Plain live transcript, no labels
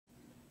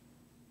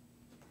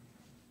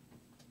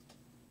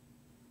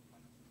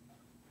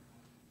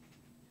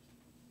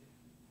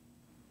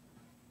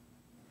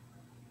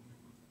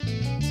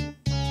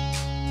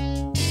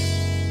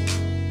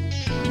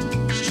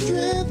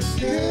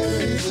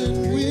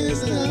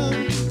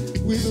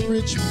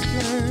Rich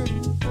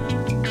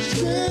McClaren.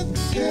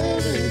 Strength,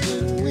 courage,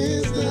 and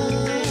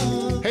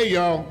wisdom. Hey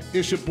y'all,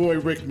 it's your boy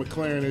Rick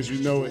McClaren, as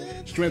you know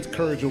it. Strength,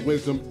 Courage, and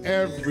Wisdom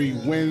every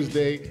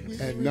Wednesday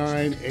at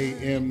 9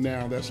 a.m.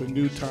 now. That's a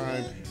new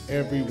time.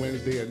 Every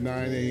Wednesday at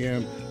 9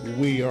 a.m.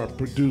 we are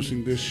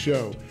producing this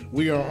show.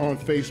 We are on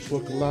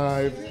Facebook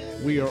Live.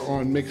 We are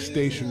on Mix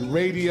Station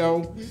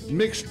Radio,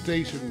 Mix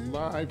Station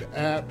Live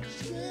app,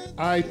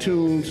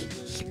 iTunes,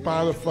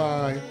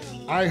 Spotify,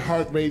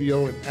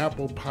 iHeartRadio, and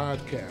Apple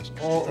Podcasts,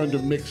 all under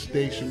Mix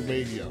Station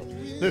Radio.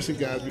 Listen,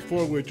 guys,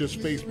 before we're just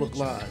Facebook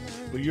Live,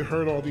 but you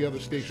heard all the other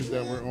stations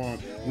that we're on.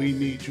 We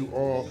need you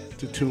all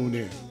to tune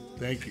in.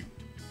 Thank you.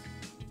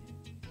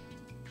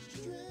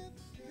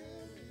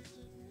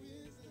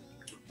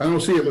 I don't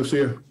see it,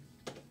 Lucia.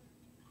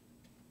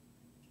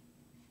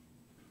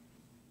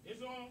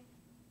 It's on.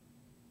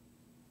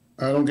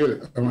 I don't get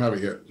it. I don't have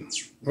it yet.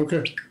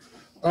 Okay.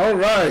 All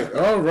right.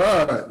 All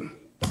right.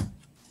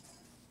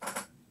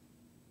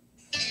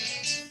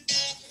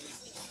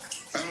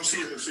 I don't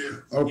see it,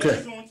 Lucia.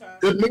 Okay.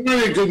 Good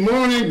morning. Good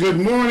morning. Good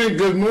morning.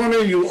 Good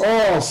morning, you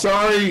all.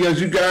 Sorry, as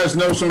you guys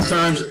know,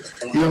 sometimes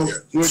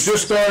we're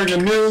just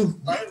starting anew,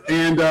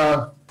 and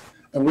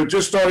we're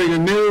just starting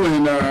anew,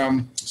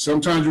 and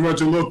sometimes you run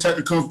into little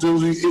technical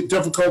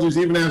difficulties,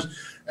 even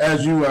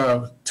as you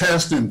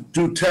test and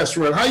do tests.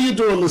 How you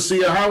doing,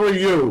 Lucia? How are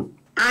you?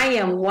 I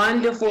am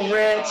wonderful,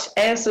 Rich.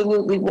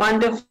 Absolutely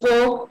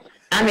wonderful.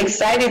 I'm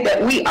excited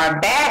that we are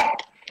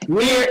back.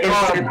 Here in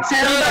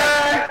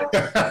September.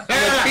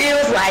 It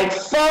feels like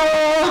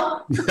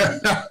fall.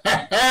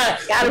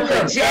 Gotta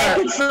put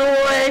jackets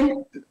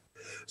on.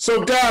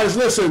 So guys,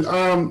 listen,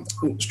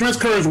 Strength,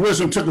 Courage,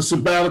 Wisdom took a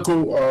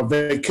sabbatical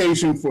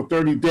vacation for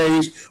 30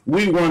 days.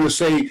 We want to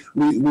say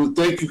we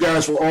thank you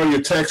guys for all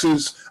your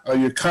texts,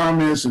 your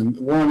comments, and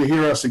wanting to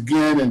hear us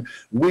again. And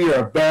we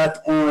are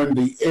back on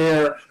the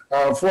air.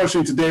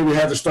 Unfortunately, today we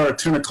had to start at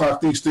 10 o'clock.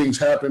 These things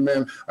happen,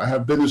 man. I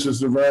have businesses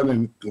to run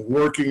and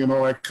working and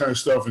all that kind of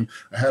stuff. And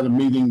I had a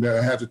meeting that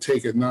I had to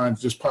take at 9. It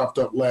just popped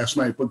up last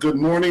night. But good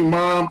morning,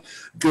 Mom.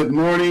 Good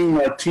morning,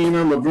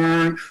 Martina,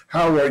 Laverne.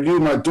 How are you?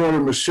 My daughter,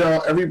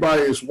 Michelle.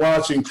 Everybody is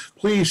watching.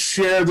 Please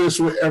share this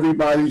with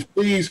everybody.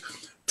 Please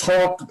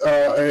talk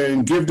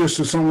and give this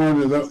to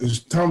someone that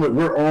tell them that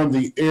we're on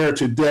the air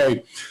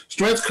today.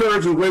 Strength,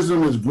 Courage, and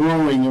Wisdom is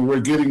growing, and we're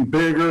getting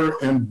bigger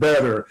and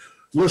better.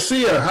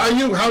 Lucia,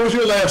 how was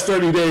your last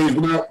 30 days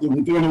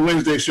doing the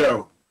Wednesday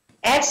show?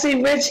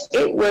 Actually, Rich,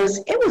 it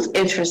was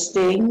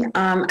interesting.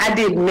 I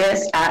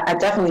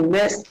definitely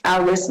missed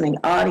our listening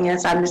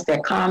audience. I missed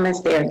their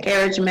comments, their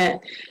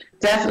encouragement,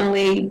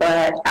 definitely.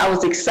 But I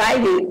was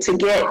excited to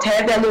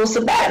have that little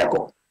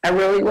sabbatical. I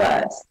really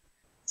was,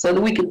 so that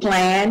we could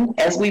plan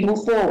as we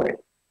move forward.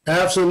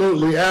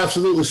 Absolutely,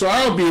 absolutely. So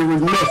I'll be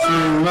remiss,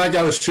 and I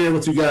got to share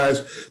with you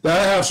guys that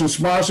I have some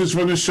sponsors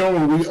for this show,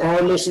 and we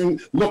are looking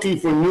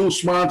for new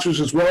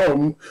sponsors as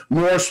well,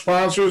 more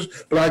sponsors.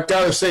 But I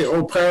got to say,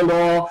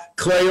 Parallel,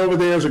 Clay over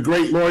there is a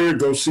great lawyer.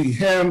 Go see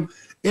him.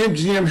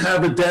 MGM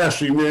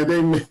Haberdashery,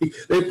 man,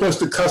 they push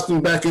the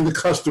custom back in the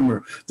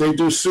customer. They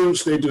do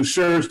suits, they do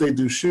shirts, they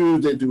do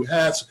shoes, they do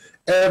hats,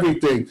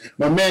 everything.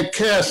 My man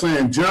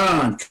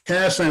John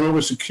Cashland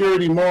over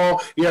Security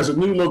Mall. He has a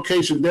new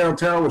location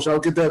downtown, which I'll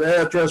get that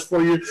address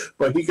for you,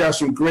 but he got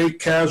some great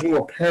casual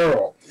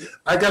apparel.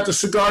 I got the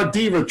Cigar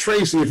Diva,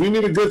 Tracy. If you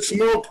need a good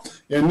smoke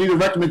and need a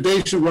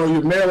recommendation, well,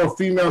 you're male or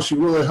female, she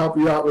will help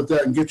you out with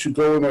that and get you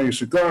going on your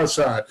cigar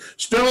side.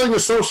 Sterling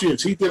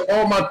Associates, he did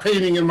all my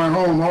painting in my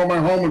home, all my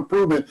home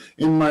improvement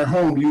in my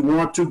home. You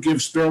want to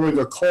give Sterling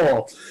a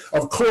call.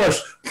 Of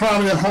course,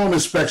 Prominent Home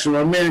Inspection,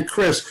 my man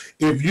Chris.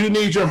 If you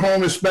need your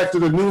home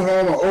inspected, a new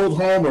home, or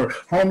old home, or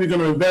home you're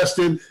going to invest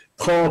in,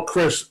 call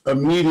Chris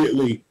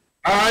immediately.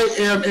 I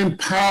Am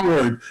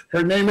Empowered.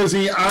 Her name is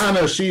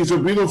Iana. She's a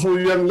beautiful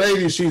young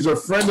lady. She's a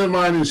friend of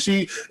mine, and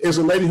she is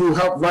a lady who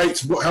help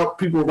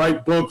people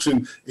write books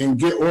and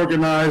get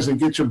organized and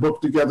get your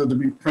book together to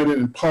be printed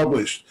and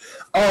published.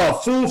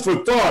 Food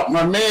for Thought.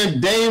 My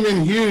man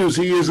Damon Hughes.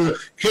 He is a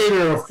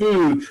caterer of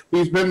food.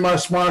 He's been my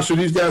sponsor.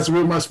 These guys have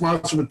been my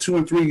sponsor for 2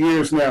 and 3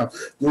 years now.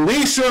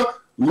 Lisa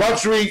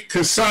Luxury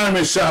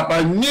Consignment Shop.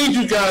 I need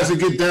you guys to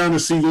get down to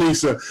see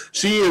Lisa.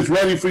 She is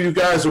ready for you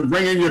guys to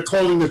bring in your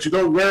clothing that you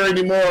don't wear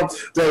anymore,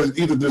 that is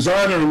either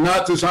designer or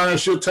not designer.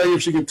 She'll tell you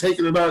if she can take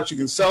it or not. She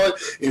can sell it,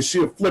 and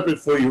she'll flip it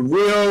for you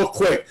real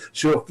quick.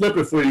 She'll flip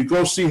it for you.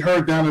 Go see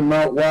her down in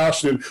Mount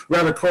Washington,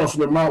 right across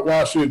from the Mount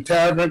Washington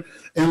Tavern.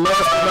 And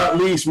last but not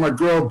least, my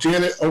girl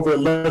Janet over at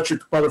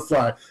Electric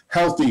Butterfly.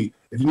 Healthy.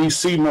 If you need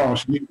sea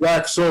moss, you need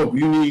black soap,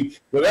 you need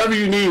whatever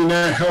you need in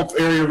that health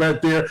area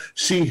right there,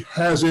 she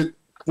has it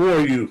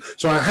for you.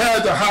 So I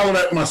had to holler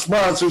at my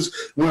sponsors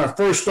when I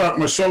first started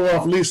my show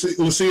off.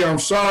 Lucia, I'm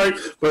sorry,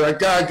 but I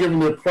got to give them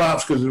their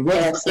props, because if it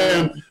wasn't for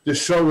them, the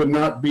show would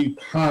not be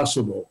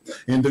possible.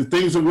 And the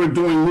things that we're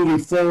doing moving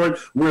forward,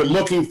 we're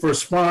looking for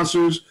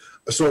sponsors.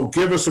 So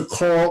give us a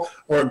call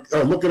or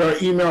look at our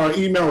email. Our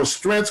email is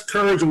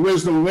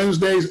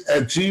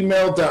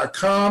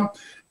strengthcourageandwisdomwednesdays@gmail.com.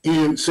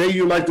 and say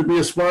you like to be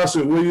a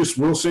sponsor,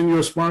 we'll send you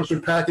a sponsor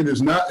packet.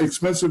 It's not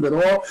expensive at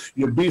all.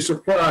 You'll be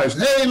surprised.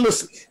 Hey,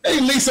 listen. Hey,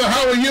 Lisa,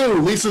 how are you?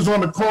 Lisa's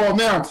on the call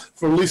now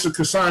for Lisa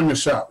Consignment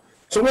Shop.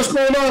 So what's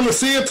going on,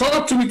 Lucia?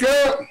 Talk to me,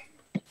 girl.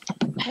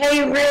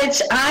 Hey,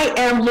 Rich, I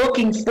am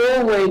looking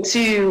forward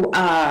to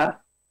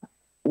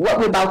what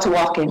we're about to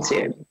walk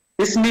into,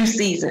 this new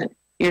season.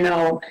 You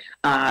know,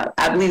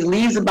 I believe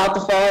leaves about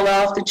to fall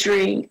off the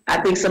tree.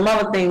 I think some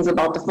other things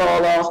about to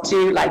fall off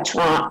too, like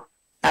Trump.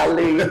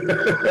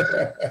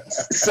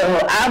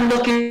 So I'm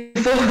looking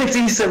forward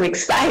to some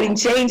exciting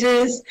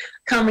changes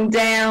coming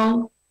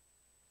down.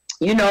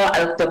 You know,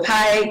 at the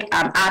pike,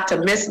 I'm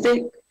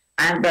optimistic.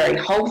 I'm very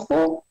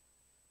hopeful,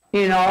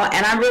 you know,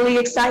 and I'm really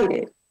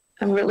excited.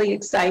 I'm really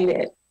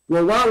excited.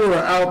 Well, while we were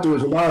out, there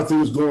was a lot of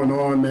things going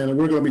on, man, and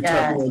we're going to be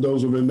talking about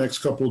those over the next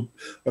couple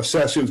of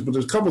sessions. But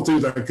there's a couple of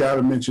things I got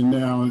to mention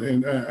now,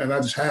 and I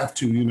just have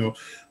to, you know,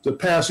 the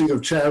passing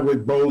of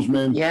Chadwick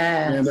Boseman,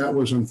 and that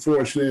was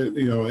unfortunate,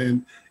 you know,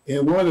 and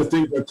one of the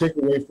things I take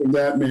away from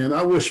that, man,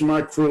 I wish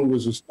my crew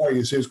was as tight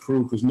as his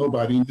crew because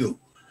nobody knew.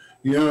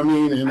 You know what I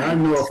mean? And I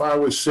know if I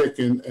was sick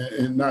and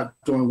not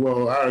doing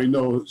well, I already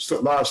know a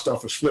lot of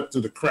stuff has slipped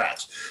through the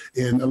cracks.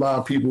 And a lot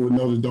of people would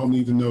know that don't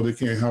need to know they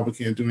can't help it,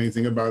 can't do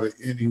anything about it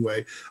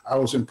anyway. I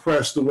was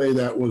impressed the way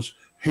that was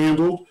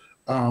handled.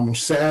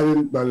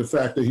 Saddened by the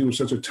fact that he was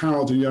such a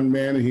talented young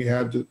man and he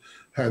had to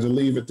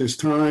leave at this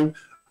time.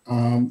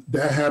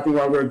 That happened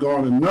while we were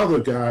gone.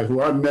 Another guy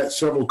who I met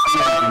several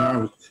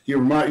times, and he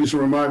used to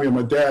remind me of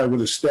my dad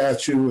with his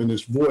statue and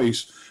his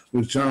voice,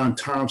 was John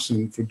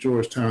Thompson for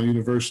Georgetown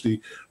University.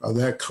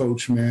 That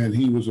coach, man,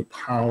 he was a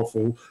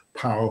powerful,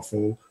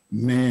 powerful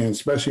man,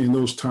 especially in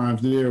those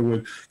times there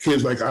when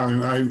kids like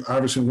Allen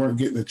Iverson weren't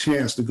getting a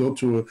chance to go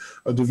to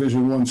a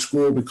Division I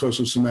school because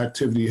of some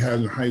activity he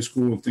had in high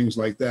school and things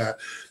like that.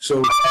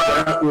 So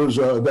that was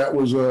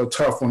a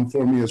tough one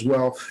for me as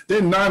well.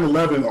 Then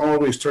 9/11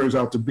 always turns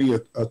out to be a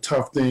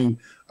tough thing,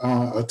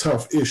 a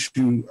tough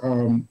issue.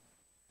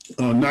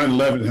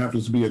 9/11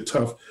 happens to be a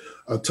tough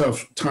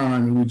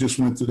time, and we just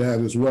went through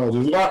that as well.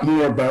 There's a lot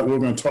more about we're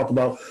going to talk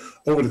about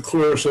over the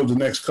course of the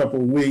next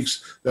couple of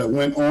weeks that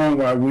went on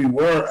while we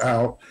were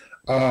out.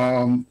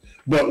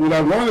 But what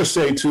I want to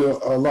say to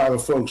a lot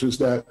of folks is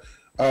that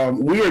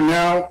we are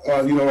now,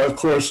 you know, of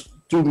course,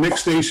 through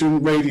Mix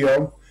Station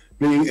Radio,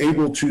 being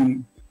able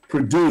to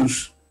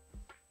produce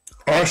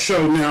our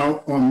show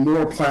now on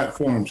more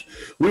platforms.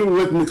 We were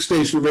with Mix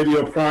Station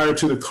Radio prior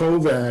to the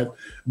COVID,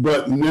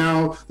 but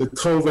now the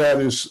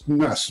COVID is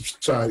not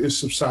subsiding. It's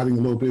subsiding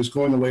a little bit. It's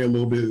going away a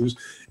little bit.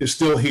 It's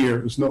still here.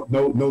 There's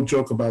no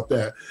joke about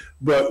that.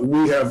 But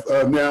we have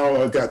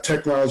now got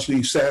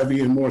technology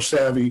savvy and more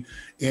savvy,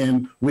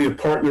 and we have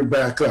partnered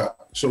back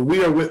up. So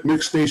we are with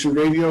Mix Station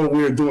Radio.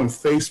 We are doing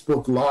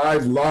Facebook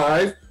Live,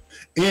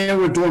 and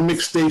we're doing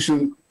Mix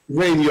Station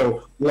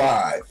Radio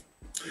Live.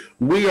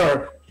 We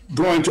are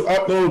going to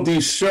upload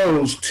these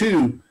shows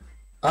to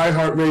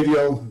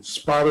iHeartRadio,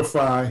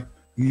 Spotify,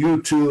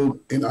 YouTube,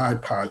 and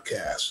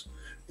iPodcasts.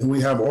 And we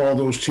have all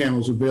those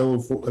channels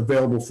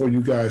available for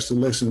you guys to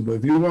listen. But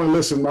if you want to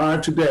listen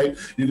live today,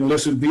 you can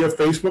listen via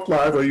Facebook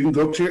Live, or you can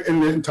go to your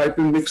internet and type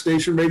in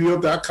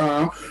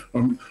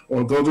mixstationradio.com,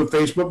 or go to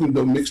Facebook and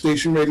go Mix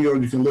Station Radio,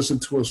 and you can listen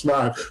to us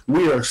live.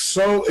 We are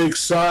so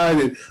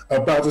excited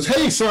about this.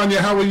 Hey,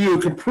 Sonia, how are you?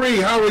 Capri,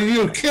 how are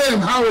you?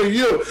 Kim, how are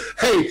you?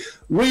 Hey,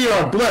 we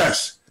are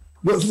blessed.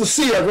 But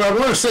Lucia, what I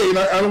want to say, and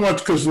I don't want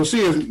to, because Lucia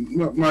is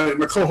my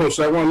co-host,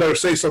 so I want to let her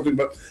say something,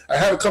 but I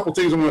have a couple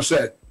things I want to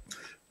say.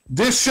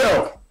 This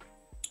show,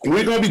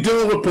 we're going to be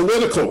dealing with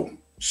political,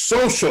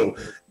 social,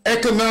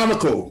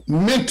 economical,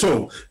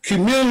 mental,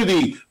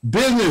 community,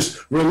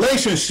 business,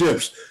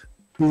 relationships,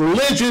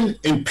 religion,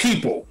 and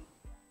people.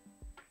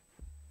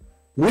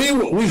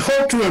 We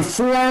hope to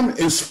inform,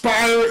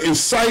 inspire,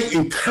 incite,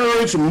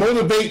 encourage,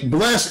 motivate,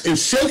 bless, and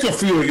shake a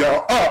few of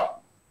y'all up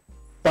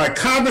by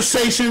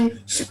conversation,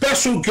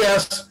 special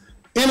guests,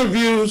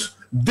 interviews,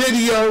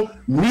 video,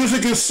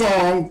 music and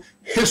song,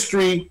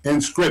 history,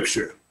 and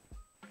scripture.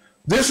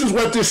 This is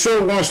what this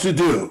show wants to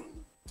do.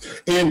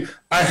 And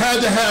I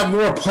had to have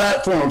more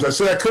platforms. I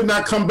said I could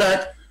not come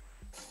back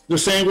the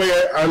same way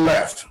I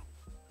left.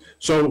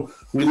 So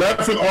we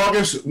left in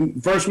August,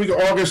 first week of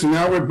August, and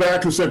now we're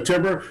back in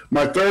September.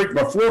 My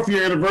fourth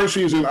year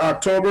anniversary is in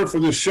October for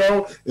this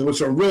show, and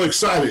which I'm real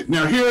excited.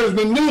 Now, here are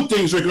the new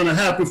things that are going to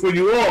happen for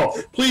you all.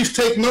 Please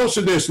take notes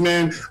of this,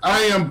 man.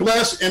 I am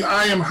blessed and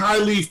I am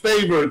highly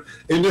favored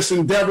in this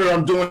endeavor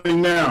I'm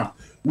doing now.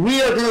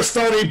 We are going to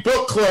start a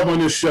book club on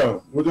this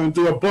show. We're going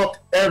to do a book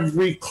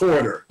every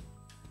quarter.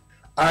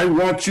 I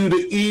want you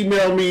to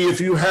email me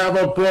if you have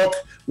a book.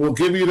 We'll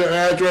give you the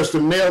address to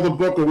mail the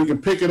book, or we can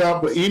pick it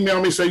up. But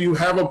email me, say you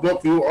have a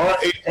book, you are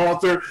an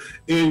author,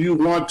 and you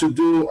want to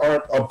do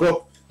a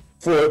book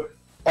for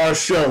our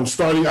show.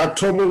 Starting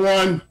October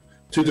 1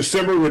 to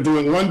December, we're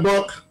doing one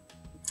book.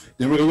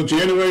 Then we're going to go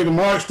January to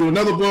March, do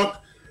another book.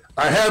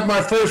 I have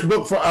my first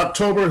book for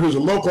October, who's a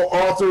local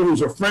author,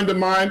 who's a friend of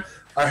mine.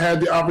 I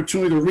had the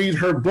opportunity to read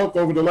her book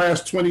over the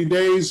last 20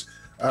 days.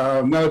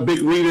 Not a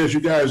big reader, as you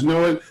guys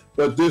know it,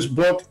 but this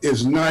book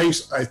is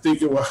nice. I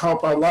think it will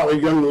help a lot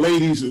of young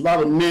ladies, a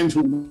lot of men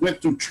who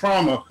went through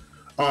trauma,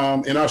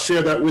 and I'll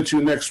share that with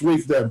you next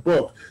week, that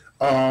book.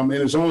 And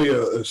it's only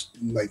a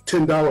like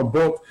 $10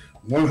 book,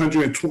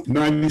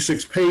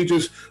 196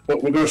 pages,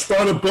 but we're going to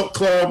start a book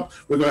club.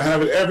 We're going to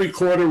have it every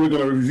quarter. We're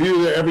going to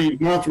review it every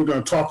month. We're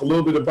going to talk a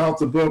little bit about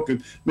the book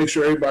and make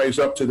sure everybody's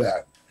up to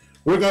that.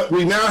 We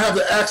now have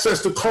the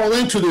access to call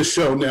into this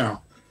show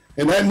now,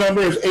 and that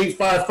number is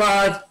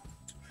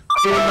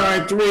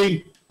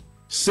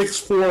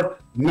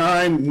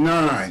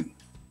 855-493-6499.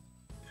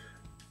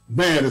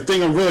 Man, the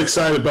thing I'm really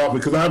excited about,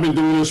 because I've been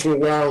doing this for a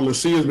while,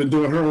 Lucia's been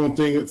doing her own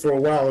thing for a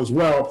while as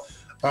well,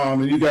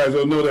 and you guys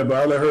don't know that, but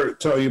I'll let her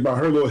tell you about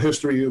her little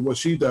history of what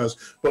she does.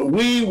 But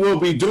we will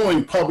be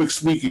doing public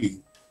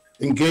speaking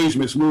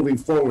engagements moving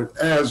forward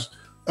as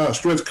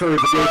Strength, Courage,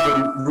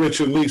 Wisdom, Rich,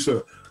 and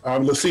Lucia,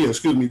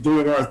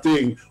 doing our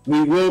thing.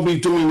 We will be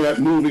doing that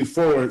moving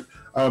forward.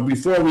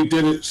 Before we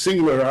did it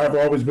singular, I've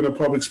always been a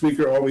public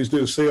speaker, always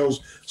did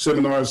sales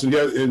seminars,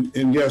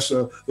 and yes,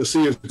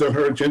 Lucia's done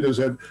her agendas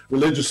at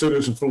religious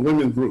centers and for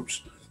women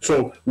groups.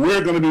 So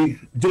we're going to be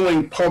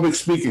doing public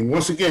speaking.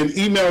 Once again,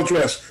 email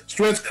address,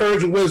 Strength,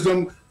 Courage, and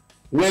Wisdom,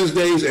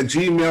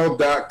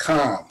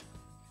 Wednesdays@gmail.com.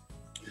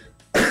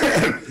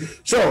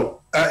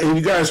 So, and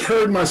you guys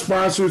heard my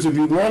sponsors. If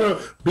you want to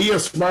be a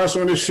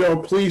sponsor on this show,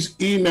 please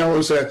email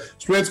us at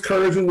Strength,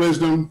 Courage, and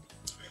Wisdom,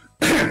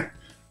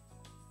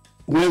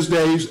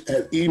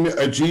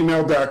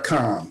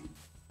 Wednesdays@gmail.com.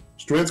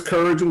 Strength,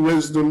 Courage, and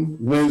Wisdom,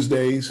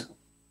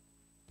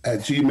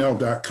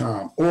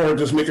 Wednesdays@gmail.com. Or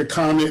just make a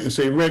comment and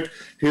say, Rick,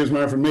 here's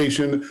my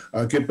information.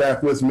 Get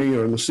back with me.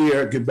 Or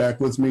Lucia, get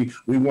back with me.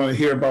 We want to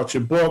hear about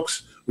your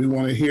books. We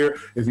want to hear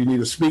if you need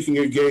a speaking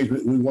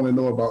engagement. We want to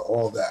know about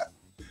all that.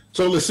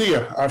 So,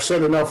 Lucia, I've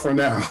said enough for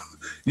now.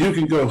 You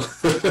can go.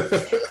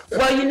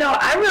 Well,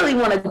 I really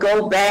want to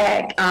go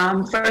back.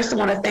 First, I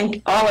want to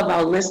thank all of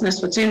our listeners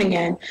for tuning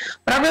in.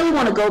 But I really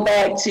want to go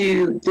back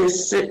to the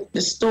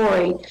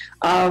story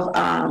of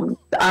the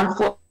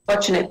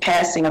unfortunate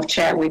passing of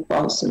Chadwick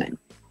Boseman.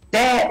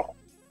 That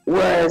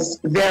was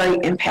very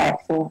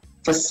impactful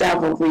for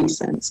several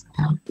reasons.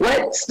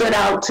 What stood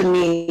out to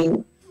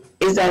me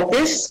is that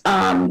this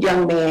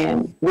young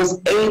man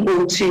was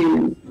able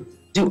to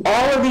do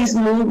all of these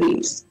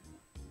movies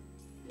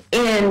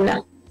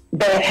in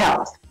bad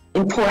health,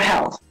 in poor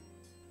health.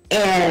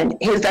 And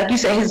like you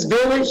said, his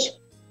village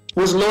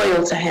was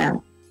loyal to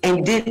him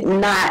and did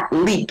not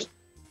leak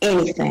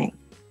anything.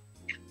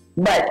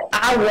 But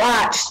I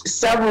watched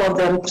several of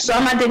them,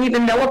 some I didn't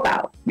even know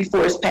about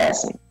before his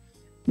passing.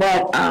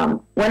 But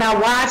when I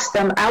watched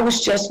them, I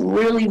was just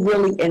really,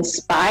 really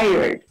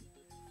inspired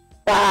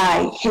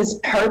by his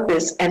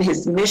purpose and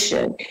his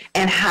mission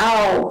and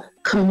how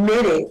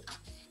committed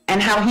and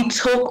how he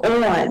took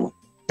on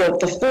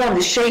the form,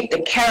 the shape,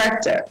 the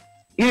character,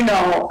 and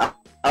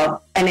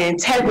the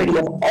integrity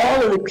of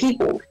all of the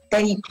people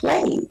that he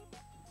played.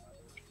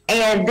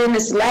 And then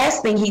this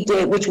last thing he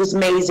did, which was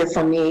major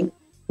for me,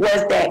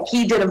 was that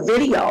he did a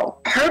video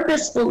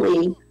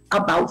purposefully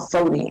about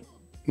voting.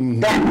 Mm-hmm.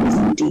 That was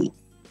deep.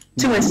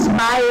 To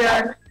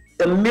inspire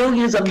the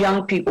millions of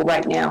young people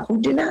right now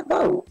who do not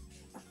vote.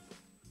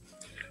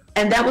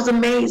 And that was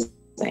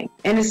amazing.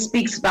 And it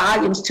speaks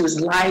volumes to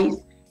his life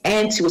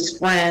and to his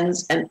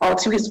friends and all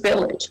to his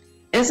village.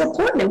 And it's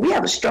important that we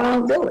have a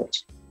strong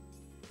village,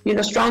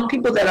 strong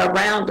people that are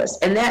around us.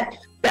 And that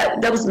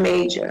was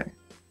major.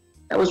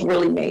 That was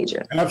really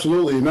major.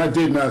 Absolutely. And I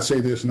did not say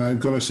this, and I'm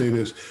going to say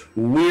this.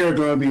 We are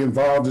going to be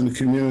involved in the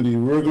community.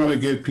 We're going to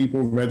get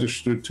people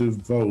registered to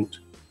vote.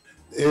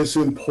 It's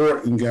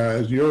important,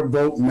 guys. Your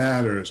vote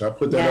matters. I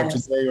put that up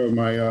today on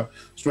my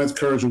Strength,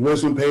 Courage, and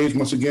Wisdom page.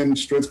 Once again,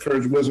 Strength,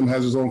 Courage, and Wisdom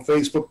has its own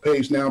Facebook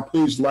page now.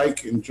 Please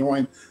like and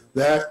join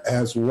that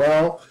as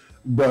well.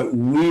 But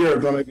we are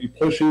going to be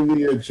pushing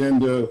the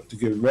agenda to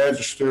get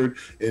registered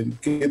and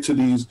get to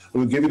these.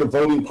 We're going to give you the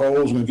voting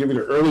polls. We're going to give you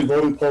the early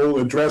voting poll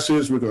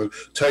addresses. We're going to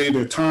tell you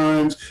their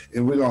times.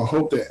 And we're going to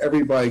hope that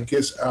everybody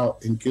gets out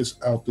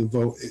to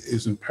vote. It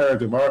is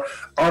imperative.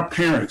 Our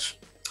parents,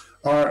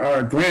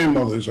 our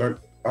grandmothers, our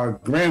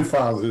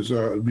grandfathers,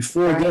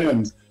 before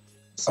them,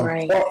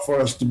 fought for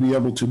us to be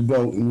able to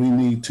vote, and we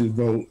need to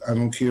vote. I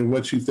don't care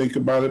what you think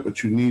about it,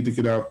 but you need to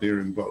get out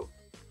there and vote.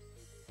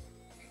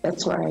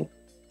 That's right.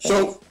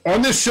 So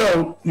on this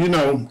show, me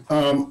and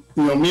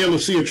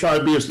Lucia try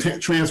to be as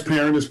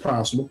transparent as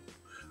possible.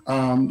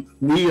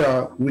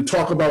 We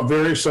talk about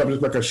various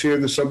subjects, like I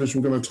shared the subjects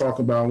we're going to talk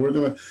about. Most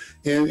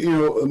of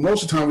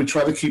the time we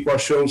try to keep our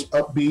shows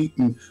upbeat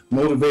and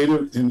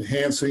motivated,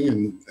 enhancing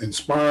and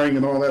inspiring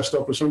and all that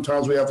stuff. But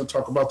sometimes we have to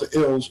talk about the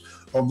ills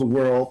of the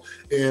world,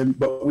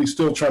 but we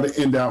still try to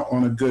end out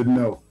on a good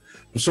note.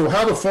 So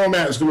how the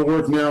format is going to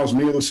work now is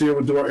me and Lucia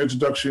will do our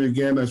introduction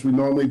again as we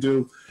normally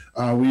do.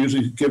 We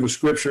usually give a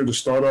scripture to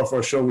start off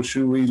our show, which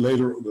we'll read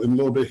later in a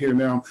little bit here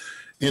now.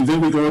 And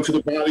then we go into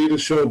the body of the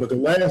show. But the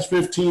last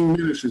 15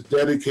 minutes is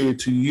dedicated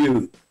to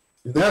you.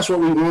 And that's what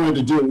we wanted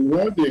to do. We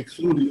wanted to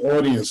include the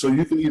audience. So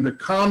you can either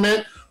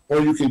comment or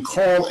you can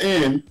call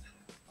in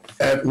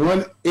at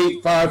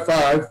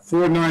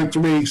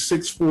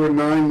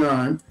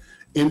 1-855-493-6499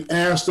 and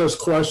ask us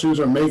questions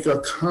or make a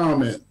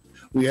comment.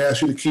 We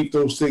ask you to keep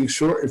those things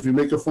short. If you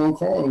make a phone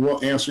call, and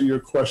we'll answer your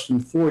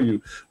question for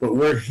you. But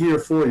we're here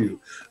for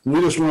you.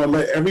 We just want to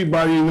let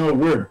everybody know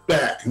we're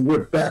back, and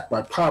we're back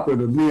by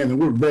popular demand, and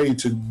we're ready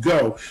to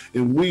go.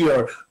 And we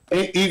are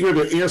eager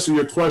to answer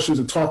your questions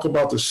and talk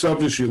about the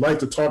subjects you'd like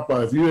to talk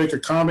about. If you make a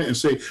comment and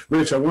say,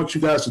 Rich, I want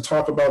you guys to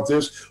talk about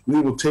this,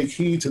 we will take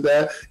heed to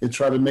that and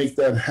try to make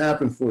that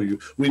happen for you.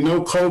 We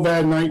know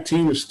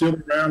COVID-19 is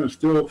still around and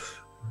still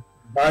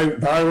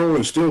viral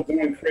and still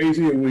going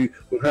crazy, and we're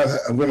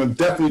going to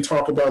definitely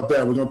talk about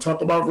that. We're going to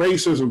talk about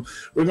racism.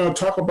 We're going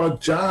to talk about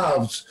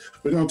jobs.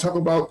 We're going to talk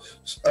about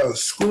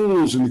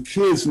schools and the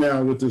kids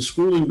now with the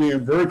schooling being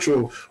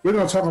virtual. We're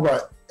going to talk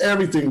about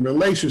everything,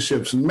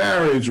 relationships,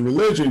 marriage,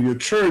 religion, your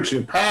church,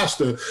 your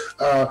pastor,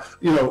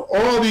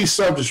 all these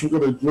subjects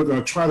we're going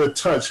to try to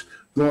touch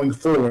going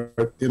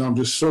forward. And I'm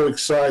just so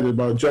excited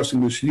about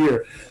adjusting this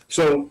year.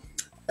 So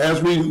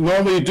as we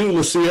normally do,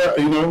 Lucia,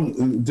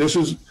 this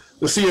is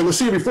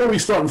Lucia, before you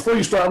start,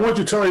 I want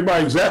you to tell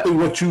everybody exactly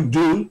what you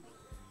do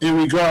in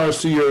regards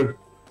to your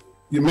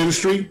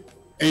ministry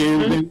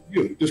and then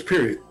you, this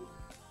period.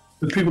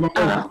 The people don't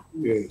know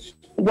who it is.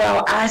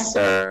 Well, I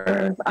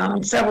serve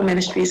several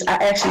ministries.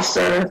 I'm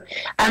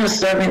a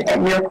servant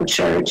at Miracle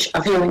Church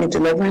of Healing and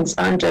Deliverance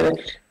under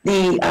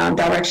the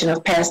direction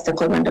of Pastor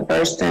Clorinda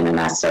Burston, and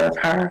I serve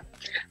her.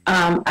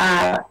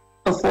 I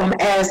perform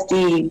as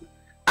the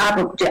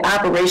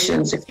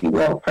operations, if you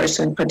will,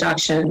 person,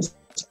 productions,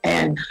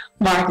 and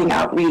marketing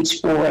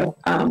outreach for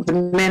the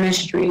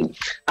ministry.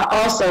 I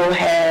also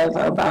have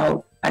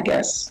about,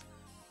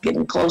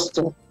 getting close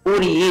to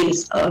 40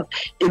 years of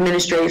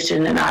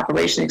administration and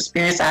operation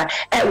experience. I,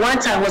 at one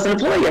time, was an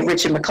employee of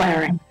Richard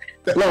McLaren.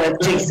 Lord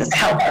Jesus,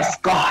 help us,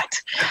 God.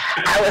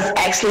 I was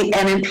actually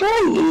an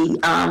employee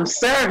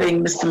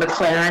serving Mr.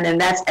 McLaren, and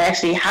that's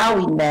actually how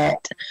we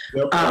met.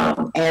 Yep.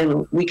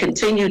 And we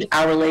continued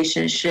our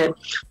relationship.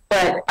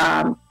 But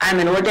I'm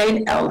an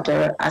ordained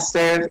elder. I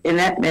serve in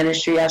that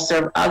ministry. I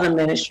serve other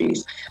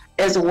ministries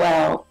as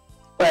well.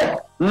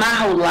 But my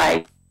whole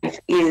life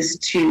is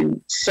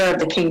to serve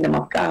the kingdom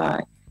of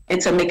God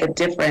and to make a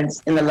difference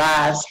in the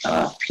lives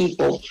of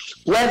people.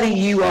 Whether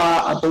you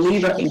are a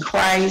believer in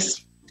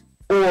Christ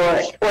or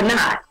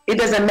not, it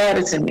doesn't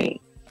matter to me.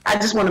 I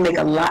just want to make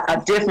a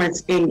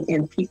difference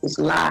in people's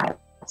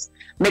lives,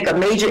 make a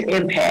major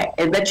impact,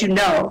 and let you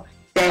know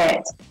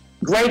that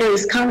greater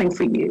is coming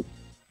for you.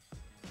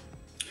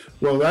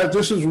 Well,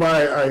 this is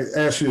why I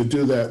asked you to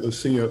do that,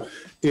 Lucia.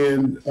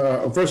 And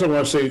first I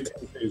want to say,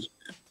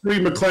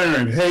 Reed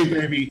McLaren, hey,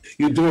 baby,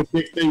 you're doing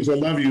big things. I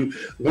love you.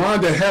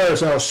 Wanda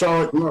Harris out of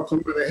Charlotte, North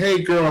Carolina.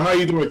 Hey, girl, how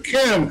you doing?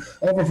 Kim,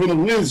 over from the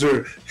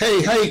Windsor.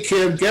 Hey,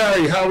 Kim.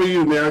 Gary, how are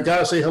you, man? I got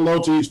to say hello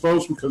to these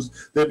folks because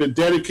they've been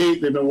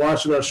dedicated. They've been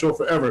watching our show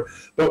forever.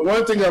 But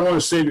one thing I want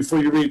to say before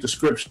you read the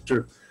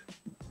scripture,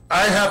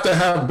 I have to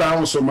have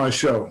balance on my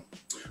show,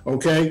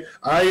 okay?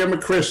 I am a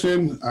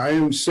Christian. I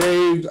am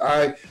saved.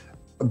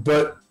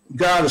 But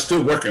God is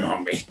still working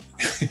on me.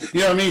 You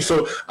know what I mean?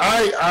 So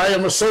I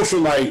am a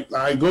socialite.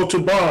 I go to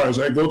bars.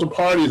 I go to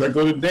parties. I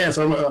go to dance.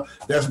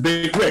 That's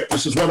Big Rick.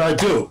 This is what I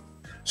do.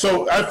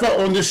 So I felt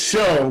on this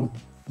show,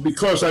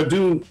 because I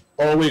do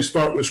always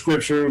start with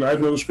scripture, and I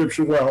know the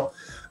scripture well,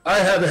 I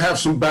had to have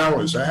some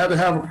balance. I had to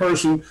have a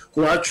person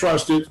who I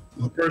trusted,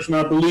 a person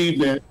I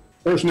believed in, a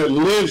person that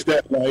lives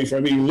that life.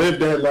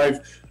 Lived that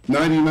life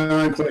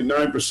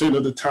 99.9%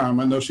 of the time.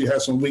 I know she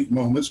has some weak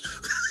moments.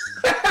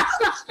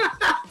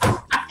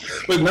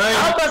 But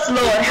help us,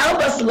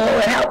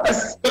 Lord, help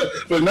us.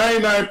 But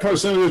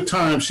 99% of the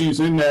time, she's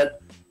in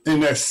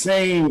that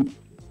same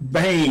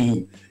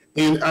vein.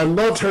 And I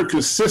loved her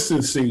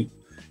consistency.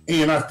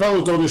 And I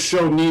felt as though the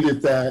show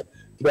needed that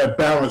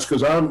balance,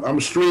 because I'm a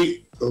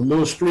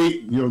little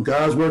street.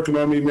 God's working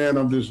on me,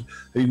 man. He's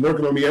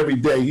working on me every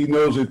day. He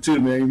knows it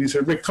too, man. He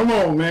said, Rick, come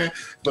on, man.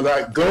 But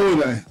I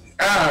go and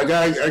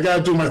I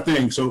gotta do my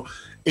thing. So,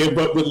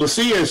 but with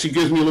Lucia, she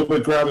gives me a little bit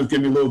of grounded,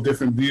 gives me a little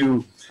different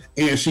view.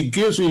 And she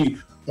gives me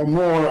a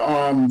more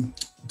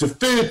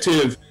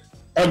definitive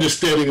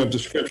understanding of the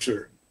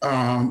scripture.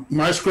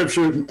 My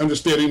scripture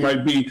understanding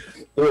might be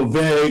a little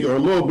vague or a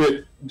little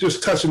bit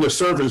just touching the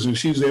surface, and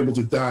she's able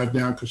to dive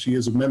down because she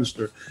is a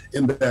minister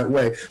in that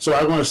way. So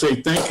I want to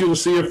say thank you,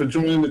 Lucia, for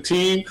joining the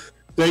team.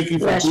 Thank you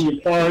for being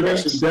part of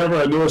this endeavor.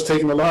 I know it's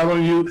taking a lot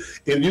on you.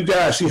 And you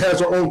guys, she has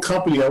her own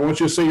company. I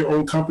want you to say your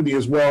own company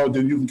as well,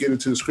 then you can get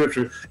into the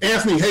scripture.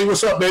 Anthony, hey,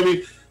 what's up,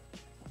 baby?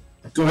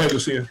 Go ahead,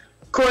 Lucia.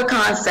 Core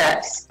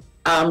Concepts,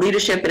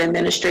 Leadership and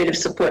Administrative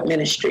Support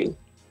Ministry.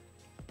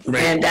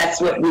 Great. And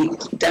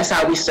that's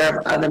how we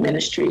serve other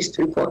ministries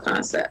through Core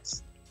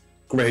Concepts.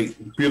 Great.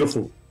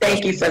 Beautiful.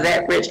 Thank you for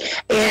that,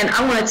 Rich. And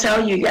I want to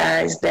tell you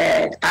guys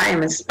that I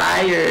am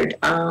inspired.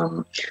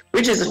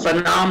 Rich is he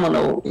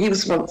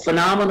was a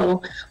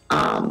phenomenal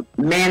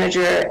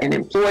manager and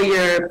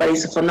employer, but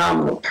he's a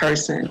phenomenal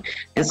person.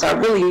 And so I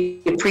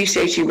really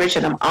appreciate you, Rich,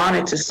 and I'm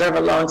honored to serve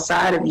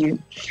alongside of you.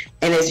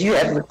 And as you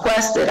have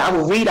requested, I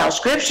will read our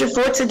scripture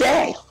for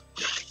today.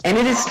 And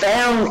it is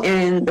found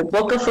in the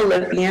book of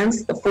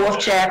Philippians, the 4th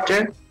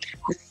chapter,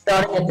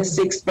 starting at the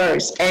 6th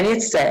verse. And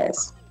it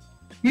says,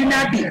 "Do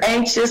not be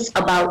anxious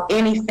about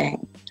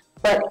anything,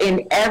 but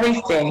in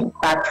everything,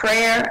 by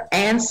prayer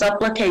and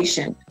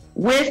supplication,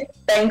 with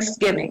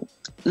thanksgiving,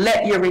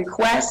 let your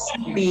requests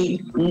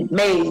be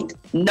made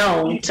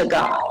known to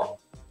God."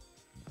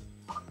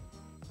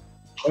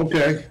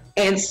 Okay.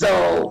 And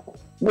so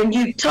when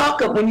you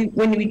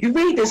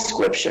read this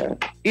scripture,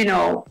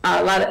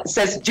 a lot of it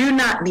says, "Do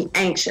not be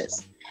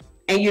anxious,"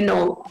 and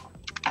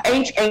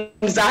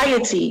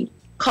anxiety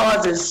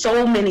causes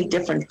so many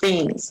different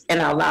things in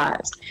our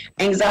lives.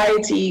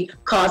 Anxiety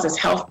causes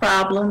health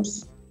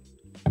problems.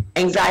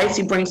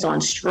 Anxiety brings on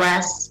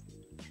stress,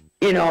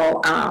 and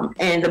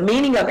the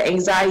meaning of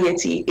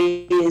anxiety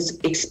is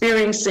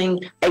experiencing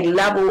a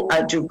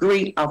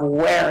degree of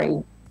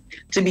worry,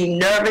 to be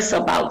nervous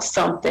about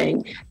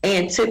something,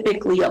 and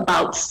typically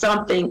about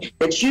something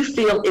that you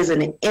feel is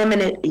an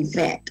imminent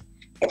event.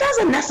 It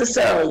doesn't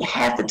necessarily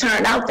have to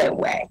turn out that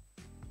way,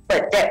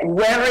 but that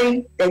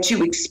worry that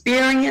you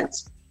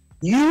experience,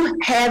 you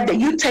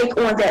take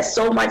on that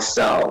so much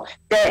so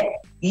that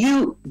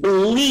you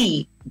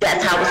believe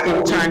that's how it's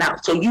going to turn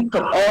out. So you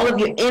put all of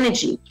your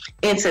energy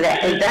into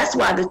that. And that's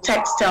why the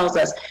text tells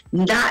us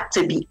not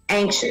to be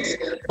anxious,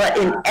 but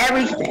in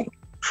everything,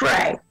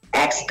 pray,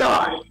 ask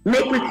God,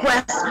 make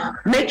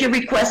your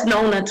requests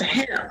known unto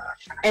him.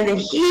 And then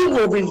he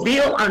will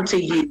reveal unto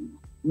you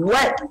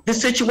what the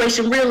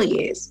situation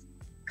really is.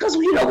 Because,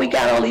 we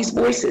got all these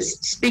voices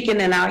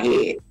speaking in our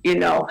head.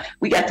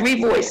 We got 3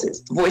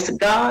 voices: the voice of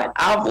God,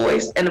 our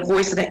voice, and the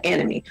voice of the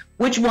enemy.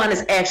 Which one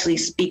is actually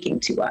speaking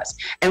to us?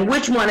 And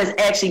which one is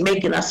actually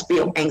making us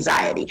feel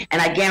anxiety?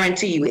 And I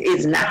guarantee you it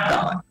is not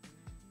God.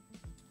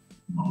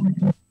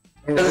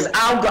 Because it's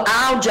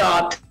our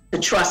job to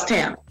trust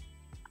him.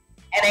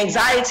 And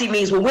anxiety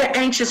means when we're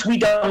anxious, we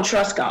don't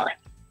trust God.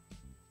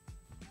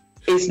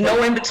 It's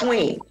no in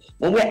between.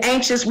 When we're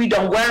anxious, we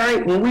don't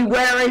worry. When we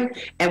worry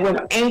and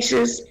we're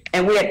anxious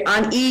and we're at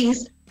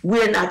unease,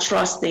 we're not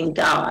trusting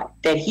God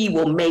that he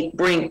will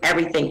bring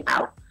everything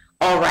out.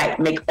 All right,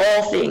 make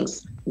all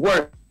things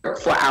work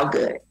for our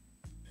good.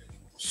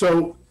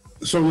 So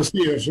let's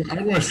see. So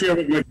I want to share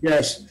with my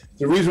guests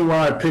the reason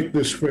why I picked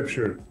this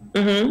scripture.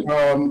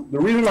 The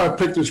reason why I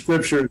picked this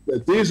scripture is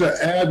that these are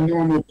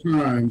abnormal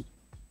times.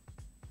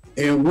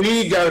 And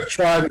we got to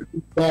try to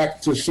get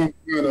back to some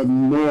kind of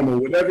normal,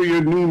 whatever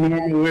your new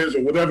normal is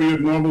or whatever your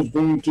normal is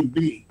going to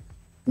be.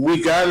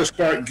 We got to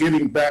start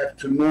getting back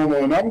to normal.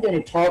 And I'm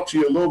going to talk to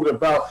you a little bit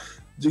about,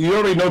 you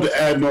already know the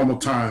abnormal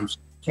times,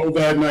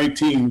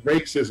 COVID-19,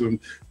 racism,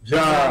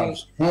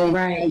 jobs,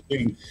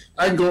 homeschooling.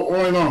 I can go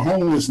on and on,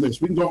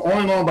 homelessness. We can go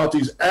on and on about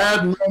these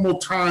abnormal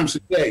times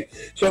today.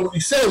 So what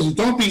he says is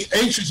don't be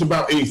anxious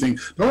about anything.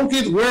 Don't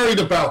get worried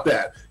about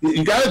that.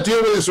 You got to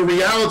deal with it. It's a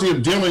reality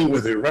of dealing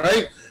with it,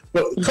 right?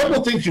 But a couple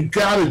of things you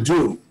got to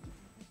do,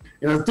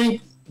 and I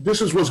think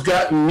this is what's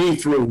gotten me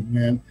through,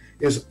 man,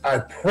 is I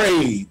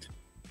prayed.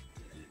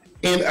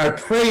 And I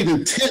prayed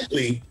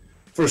intently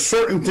for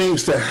certain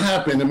things to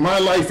happen in my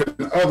life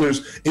and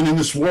others and in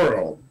this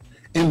world.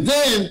 And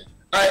then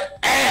I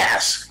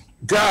asked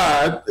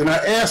God and I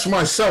asked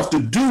myself to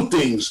do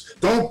things.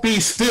 Don't be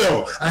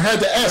still. I had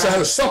to ask. I had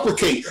to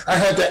supplicate. I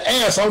had to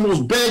ask. I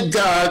almost begged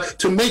God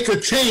to make a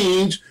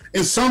change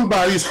in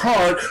somebody's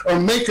heart, or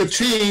make a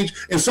change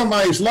in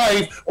somebody's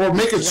life, or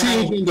make a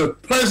change in the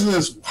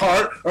president's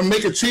heart, or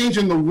make a change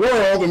in the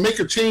world, or make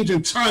a change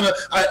in China.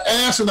 I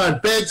asked and I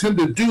begged him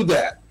to do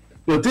that.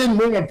 But then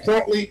more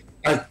importantly,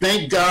 I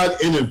thank God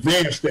in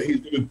advance that he's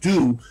going to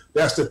do.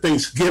 That's the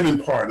Thanksgiving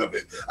part of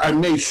it. I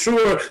made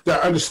sure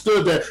that I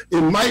understood that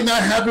it might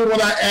not happen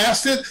when I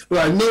asked it, but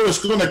I know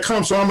it's going to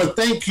come. So I'm going to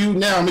thank you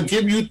now. I'm going to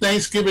give you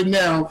Thanksgiving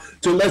now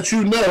to let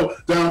you know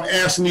that I'm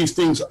asking these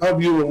things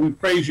of you, and we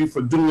praise you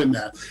for doing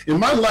that. And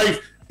my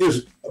life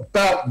is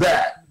about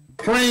that.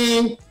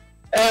 Praying,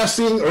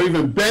 asking, or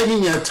even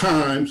begging at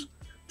times,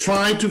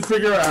 trying to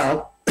figure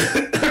out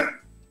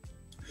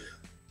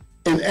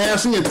and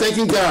asking and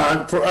thanking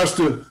God for us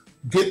to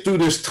get through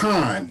this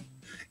time.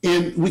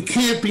 And we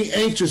can't be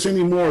anxious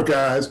anymore,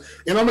 guys.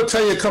 And I'm going to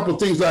tell you a couple of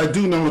things that I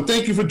do know. And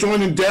thank you for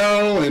joining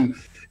Daryl and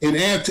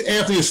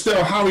Anthony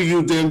Estelle. How are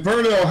you, Dan?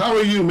 Vernell, how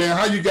are you, man?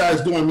 How you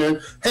guys doing, man?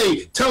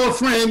 Hey, tell a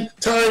friend,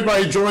 tell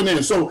everybody to join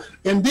in. So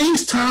in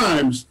these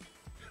times,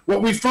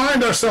 what we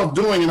find ourselves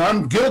doing, and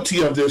I'm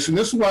guilty of this, and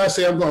this is why I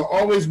say I'm going to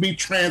always be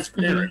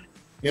transparent.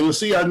 And you'll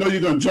see, I know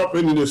you're going to jump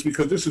into this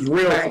because this is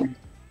real. Right.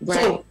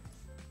 So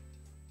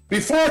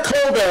before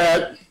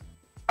COVID,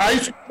 I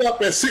used to get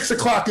up at 6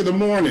 o'clock in the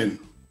morning,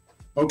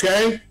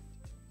 okay?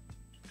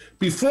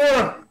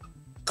 Before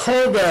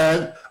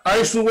COVID, I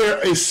used to wear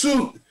a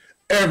suit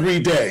every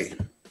day.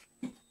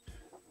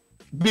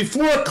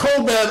 Before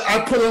COVID,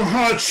 I put on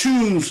hard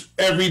shoes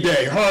every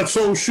day, hard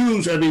sole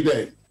shoes every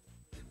day.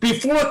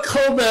 Before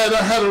COVID,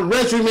 I had a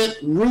regiment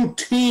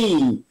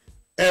routine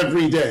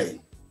every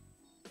day.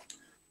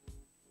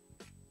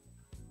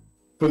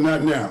 But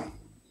not now.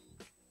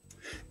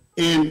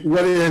 And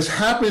what has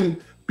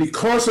happened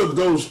because of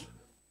those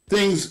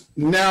things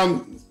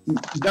now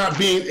not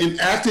being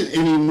enacted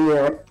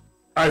anymore,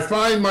 I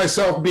find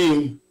myself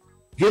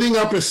getting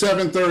up at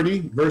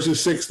 7:30 versus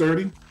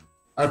 6:30.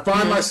 I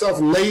find myself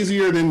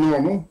lazier than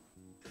normal.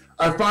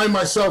 I find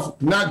myself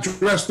not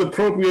dressed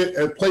appropriate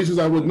at places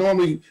I would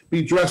normally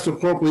be dressed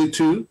appropriately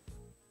to.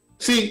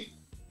 See,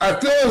 I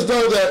feel as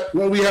though that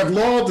when we have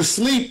lulled to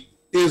sleep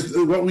is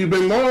what we've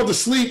been lulled to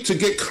sleep to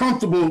get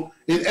comfortable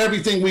in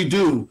everything we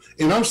do.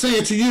 And I'm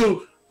saying to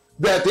you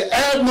that the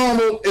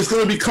abnormal is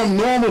going to become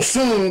normal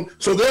soon.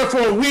 So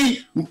therefore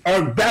we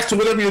are back to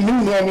whatever your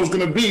new normal is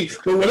going to be.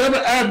 But whatever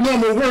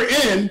abnormal we're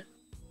in,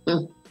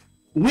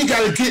 we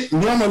got to get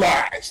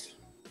normalized.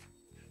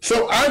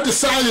 So I've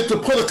decided to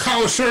put a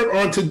collar shirt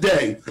on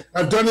today.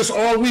 I've done this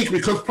all week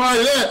because prior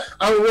to that,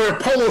 I would wear a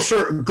polo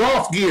shirt,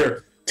 golf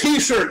gear,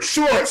 t-shirt,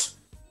 shorts,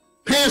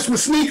 pants with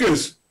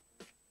sneakers.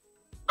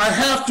 I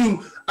have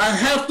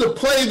to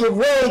play the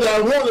role that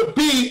I want to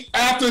be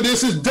after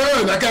this is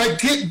done. I got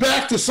to get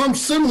back to some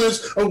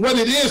semblance of what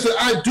it is that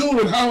I do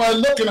and how I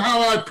look and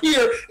how I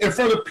appear in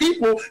front of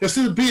people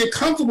instead of being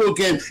comfortable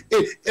again.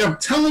 I'm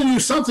telling you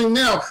something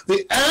now,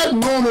 the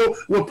abnormal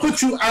will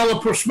put you out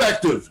of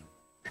perspective.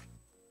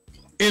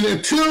 And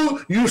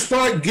until you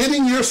start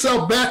getting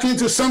yourself back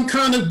into some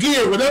kind of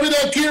gear, whatever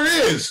that gear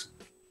is,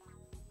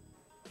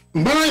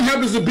 mine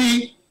happens to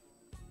be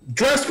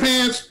dress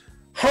pants,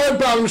 hard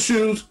bottom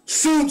shoes,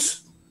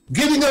 suits,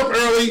 getting up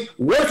early,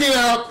 working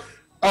out,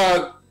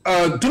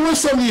 doing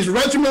some of these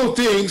regimental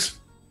things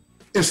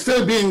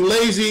instead of being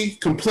lazy,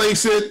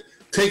 complacent,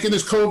 taking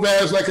this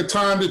COVID as like a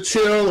time to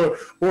chill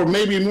or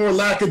maybe more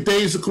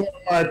lackadaisical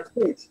on my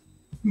approach.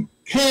 You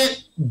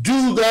can't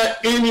do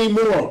that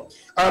anymore.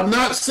 I'm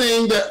not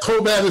saying that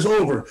COVID is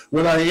over.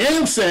 What I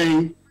am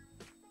saying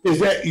is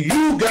that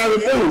you got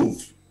to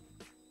move.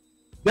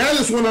 That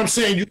is what I'm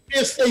saying. You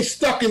can't stay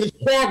stuck in this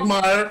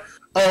quagmire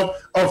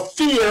of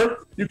fear.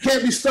 You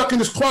can't be stuck in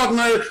this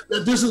quagmire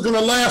that this is going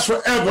to last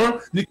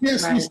forever. You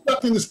can't be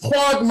stuck in this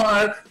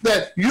quagmire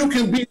that you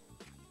can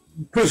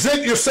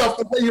present yourself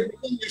the way you're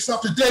presenting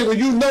yourself today when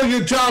you know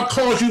your job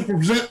calls you to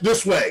present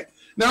this way.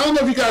 Now, I don't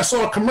know if you guys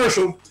saw a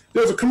commercial.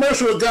 There was a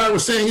commercial, a guy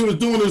was saying he was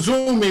doing a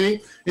Zoom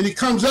meeting, and he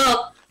comes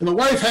out, and the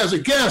wife has a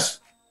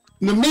guest,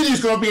 and the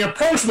meeting's going to be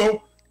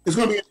impersonal. It's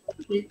going to be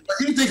impersonal,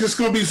 but he thinks it's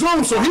going to be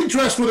Zoom, so he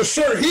dressed with a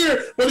shirt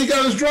here, but he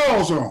got his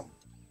drawers on.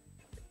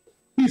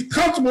 He's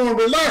comfortable and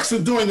relaxed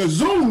in doing a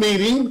Zoom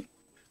meeting,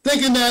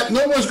 thinking that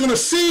no one's going to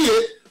see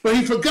it, but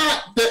he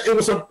forgot that it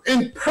was an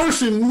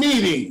in-person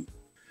meeting.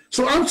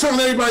 So I'm telling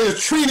everybody to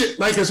treat it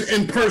like it's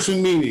an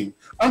in-person meeting.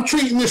 I'm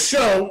treating this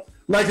show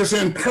like it's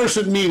an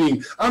in-person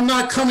meeting. I'm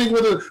not coming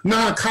with a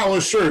non-collar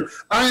shirt.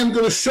 I am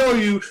going to show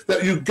you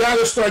that you got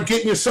to start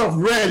getting yourself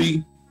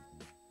ready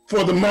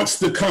for the months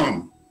to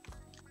come.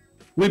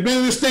 We've been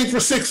in this thing for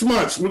 6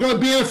 months. We're going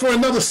to be in it for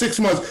another 6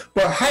 months.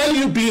 But how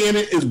you be in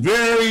it is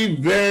very,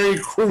 very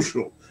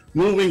crucial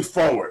moving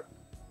forward.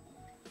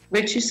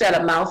 Rich, you said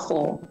a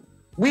mouthful.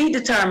 We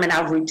determine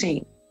our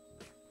routine.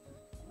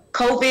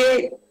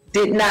 COVID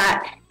did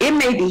not, it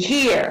may be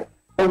here,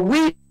 but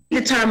we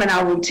determine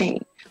our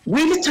routine.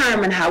 We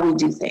determine how we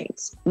do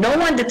things. No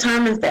one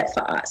determines that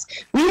for us.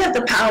 We have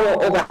the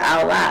power over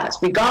our lives.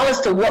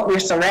 Regardless to what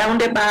we're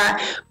surrounded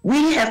by,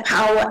 we have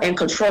power and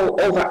control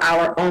over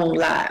our own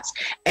lives.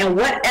 And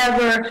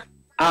whatever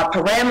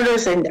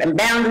parameters and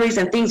boundaries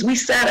and things we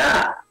set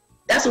up,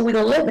 that's what we're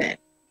going to live in.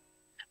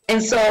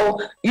 And so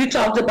you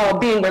talked about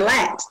being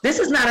relaxed. This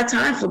is not a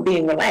time for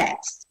being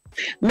relaxed.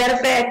 Matter of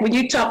fact, when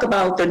you talk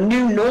about the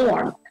new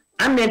norm,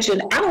 I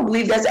mentioned, I don't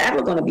believe that's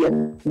ever going to be a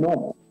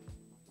normal.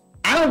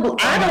 I don't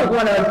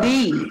want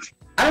to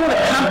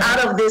come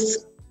out of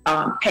this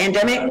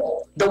pandemic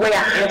the way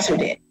I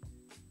entered it.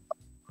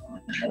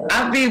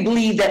 I really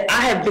believe that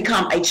I have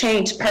become a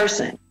changed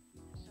person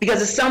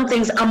because it's some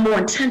things I'm more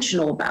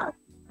intentional about.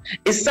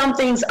 It's some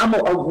things I'm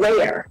more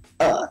aware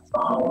of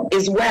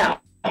as well.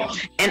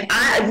 And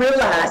I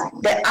realize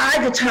that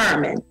I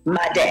determine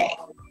my day.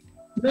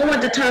 No one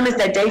determines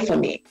that day for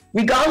me,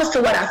 regardless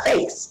to what I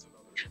face.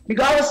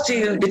 Regardless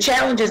to the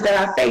challenges that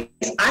I face,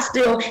 I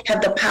still have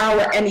the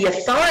power and the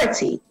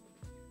authority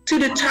to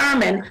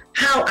determine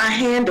how I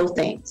handle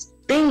things.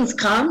 Things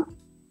come,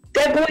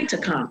 they're going to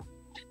come.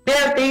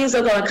 There are things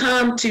that are going to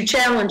come to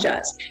challenge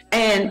us.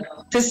 And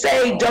to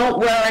say, don't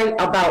worry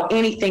about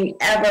anything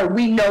ever,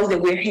 we know that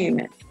we're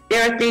human.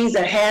 There are things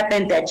that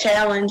happen that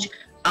challenge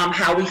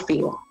how we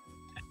feel,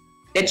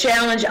 that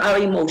challenge our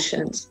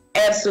emotions,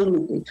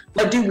 absolutely.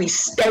 But do we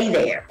stay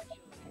there?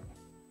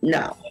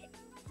 No.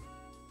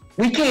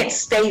 We can't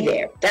stay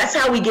there. That's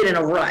how we get in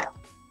a rut.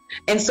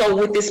 And so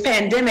with this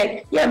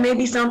pandemic, yeah,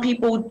 maybe some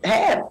people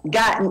have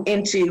gotten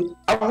into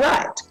a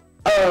rut.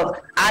 of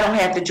I don't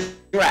have to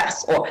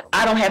dress, or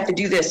I don't have to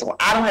do this, or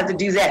I don't have to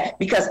do that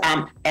because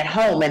I'm at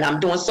home and I'm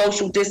doing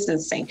social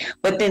distancing.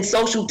 But then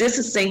social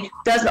distancing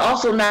does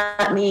also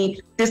not mean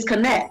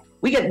disconnect.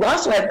 We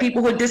also have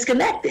people who are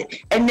disconnected,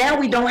 and now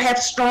we don't have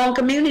strong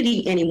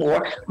community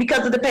anymore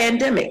because of the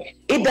pandemic.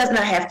 It does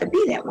not have to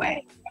be that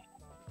way.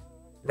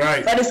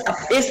 Right. But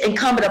it's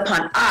incumbent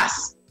upon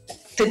us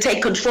to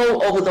take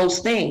control over those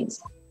things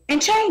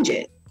and change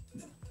it.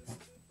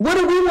 What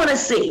do we want to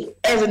see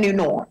as a new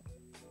norm?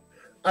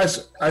 I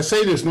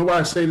say this,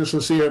 I say this,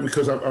 Lucia,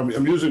 because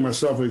I'm using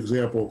myself as an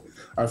example.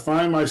 I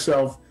find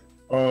myself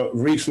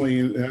recently,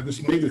 and I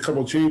just made a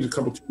couple of changes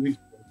 2 weeks ago,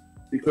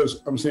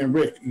 because I'm saying,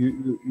 Rick,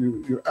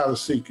 you're out of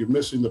sync. You're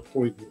missing the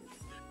point.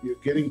 You're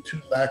getting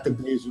too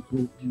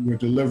lackadaisical in your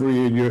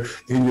delivery and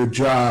your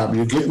job.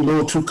 You're getting a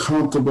little too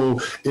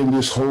comfortable in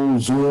this whole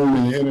Zoom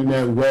and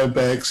internet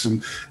WebEx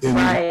and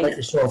right.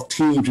 Microsoft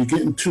Teams. You're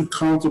getting too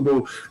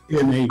comfortable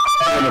in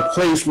a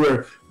place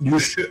where you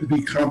shouldn't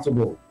be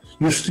comfortable.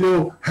 You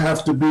still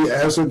have to be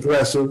as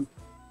aggressive,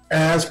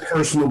 as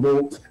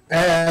personable,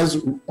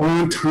 as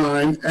on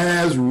time,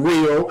 as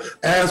real,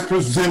 as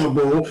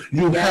presentable.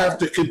 You have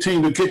to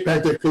continue to get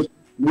back there, because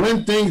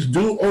when things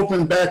do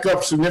open back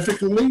up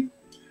significantly,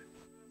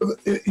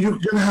 you're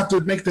going to have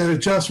to make that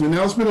adjustment.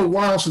 Now, it's been a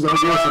while since I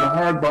wore some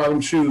hard bottom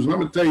shoes. And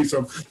I'm going to tell you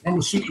something. I'm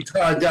a suit and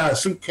tie guy,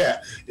 suit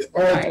cat.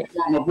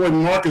 My boy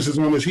Marcus is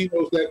on this. He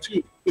knows that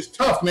too. It's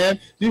tough, man.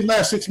 These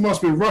last 6 months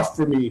have been rough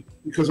for me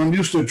because I'm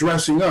used to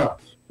dressing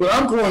up. But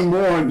I'm going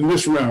more in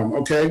this realm,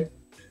 okay?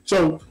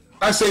 So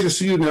I say this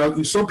to you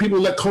now. Some people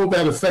let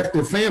COVID affect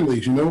their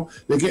families, you know?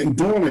 They're getting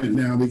dormant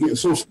now. They're getting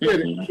so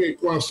scared. You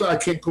can't go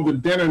outside, can't go to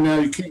dinner now.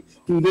 You can't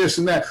do this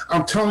and that.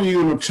 I'm telling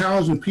you, and I'm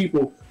challenging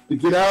people to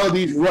get out of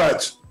these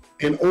ruts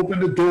and open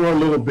the door a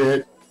little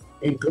bit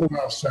and go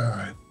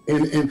outside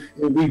and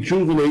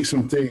rejuvenate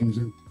some things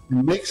and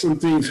make some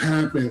things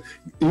happen.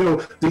 You know,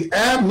 the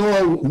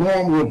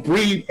abnormal will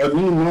breed a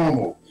new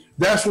normal.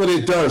 That's what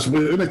it does.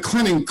 We're in a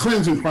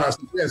cleansing process.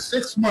 We had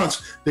 6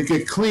 months to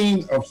get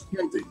clean of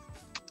something.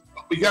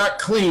 We got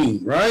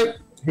clean, right?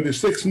 For the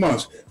 6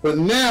 months. But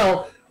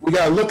now we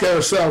got to look at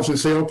ourselves and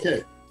say,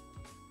 okay,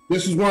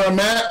 this is where I'm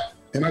at.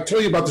 And I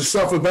tell you about the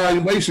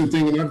self-evaluation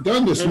thing, and I've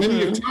done this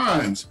many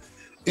times.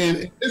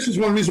 And this is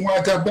one reason why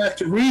I got back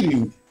to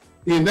reading.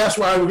 And that's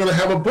why we're going to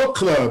have a book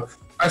club.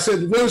 I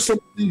said, what are some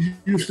things you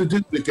used to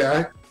do, the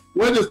guy?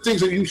 What are the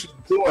things that you used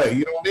to enjoy?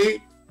 You know what I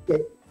mean?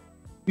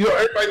 You know,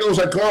 everybody knows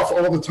I golf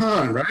all the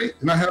time, right?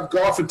 And I have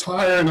golf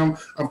attire, and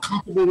I'm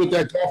comfortable with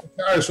that golf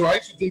attire. So I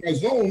used to do my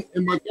zone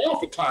in my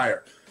golf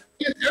attire.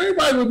 And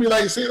everybody would be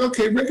like, saying,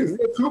 okay, Rick is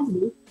real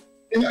comfortable.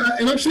 And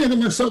I'm saying to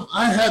myself,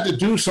 I had to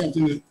do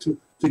something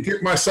to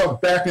get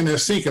myself back in that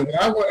seat. And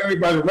I want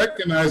everybody to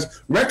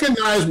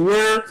recognize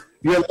where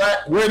you're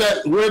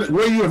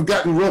where you have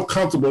gotten real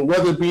comfortable,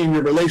 whether it be in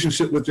your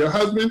relationship with your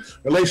husband,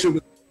 relationship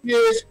with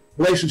your kids,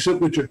 relationship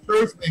with your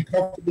church, being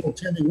comfortable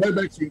attending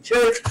WebEx in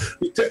church,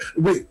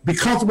 be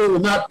comfortable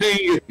with not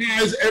paying your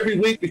dues every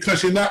week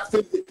because you're not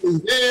physically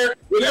there.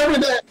 Whatever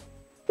that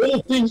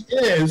little thing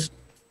is,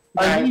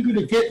 I need you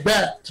to get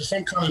back to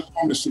some kind of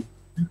normalcy.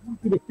 I want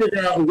you to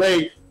figure out a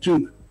way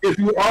to, if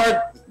you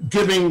are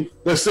giving,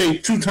 let's say,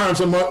 2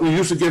 times a month, we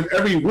used to give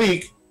every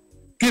week,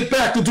 get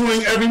back to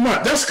doing every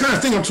month. That's the kind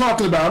of thing I'm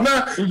talking about. I'm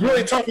not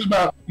really talking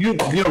about you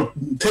know,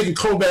 taking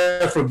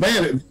COVID for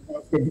granted.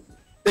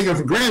 Taking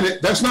for granted.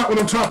 That's not what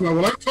I'm talking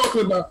about. What I'm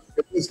talking about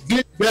is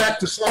get back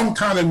to some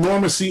kind of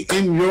normalcy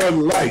in your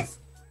life.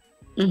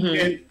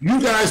 And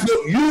you guys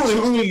know, you and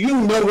only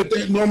you know what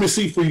that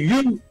normalcy for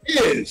you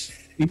is.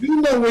 If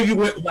you know where you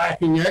went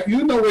lacking at,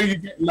 you know where you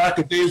get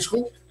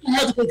lackadaisical. I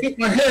had to go get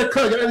my hair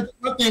cut. I had to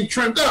get my thing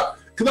trimmed up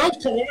because I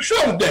was coming on the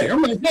show today.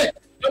 I'm like, hey,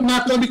 I'm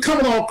not going to be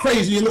coming all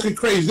crazy and looking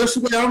crazy. That's the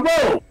way I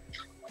roll.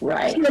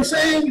 Right. You know what I'm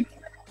saying?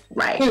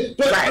 Right.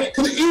 But I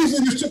could have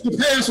easily just took the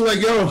pass and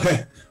like, yo,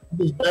 I'm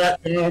just back,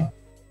 you know.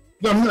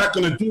 I'm not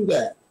going to do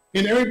that.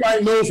 And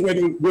everybody knows where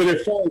they're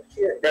falling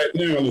short right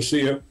now,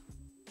 Lucia.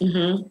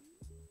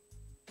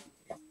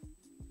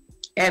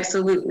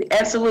 Absolutely.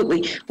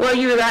 Well,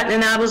 you're right,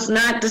 and I was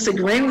not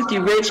disagreeing with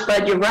you, Rich,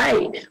 but you're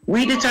right.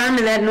 We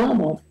determine that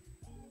normal.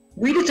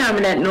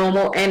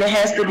 And it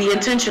has to be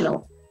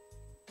intentional.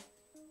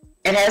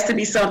 It has to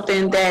be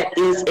something that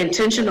is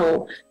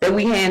intentional, that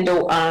we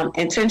handle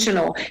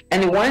intentional.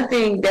 And the one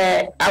thing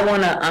that I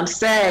want to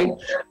say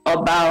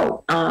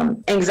about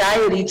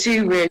anxiety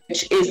too,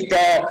 Rich, is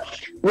that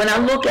when I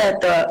look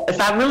at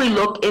if I really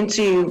look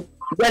into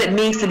what it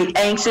means to be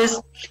anxious,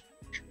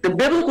 the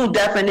biblical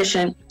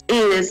definition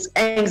is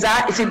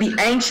anxiety. To be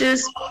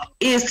anxious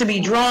is to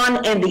be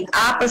drawn in the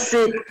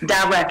opposite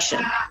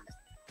direction.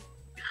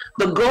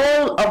 The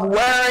goal of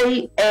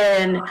worry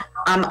and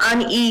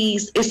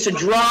unease is to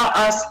draw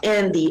us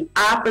in the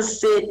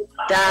opposite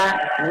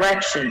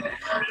direction.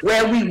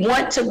 Where we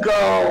want to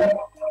go,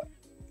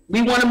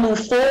 we want to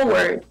move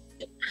forward,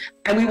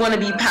 and we want to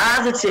be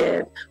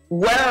positive.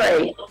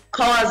 Worry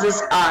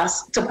causes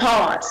us to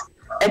pause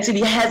and to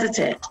be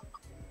hesitant.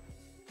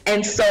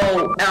 And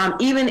so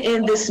even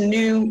in this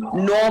new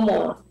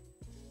normal,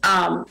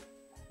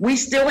 we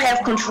still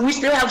have control. We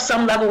still have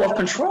some level of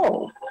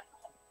control.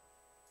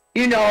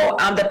 You know,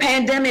 the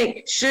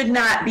pandemic should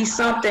not be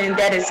something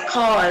that has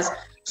caused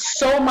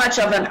so much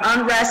of an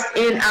unrest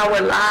in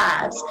our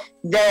lives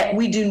that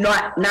we do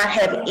not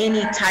have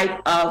any type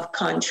of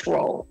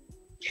control.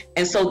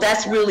 And so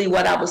that's really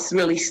what I was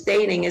really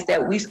stating, is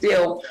that we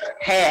still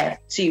have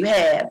to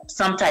have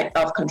some type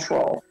of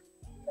control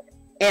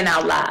in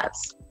our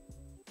lives.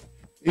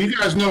 You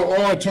guys know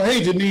all the time.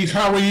 Hey, Denise,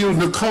 how are you?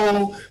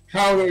 Nicole,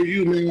 how are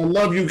you, man? I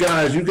love you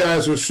guys. You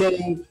guys are so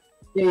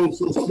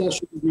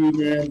special to me,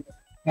 man.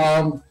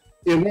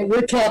 And what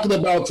we're talking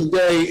about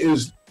today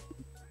is,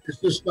 it's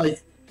just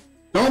like,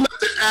 don't let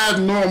the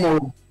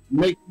abnormal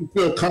make you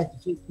feel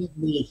comfortable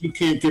if you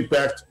can't get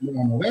back to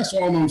normal. That's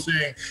all I'm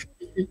saying.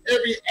 In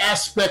every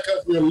aspect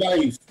of your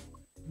life,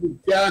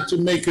 you've got to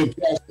make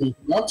adjustments.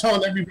 I'm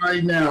telling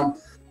everybody now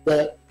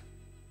that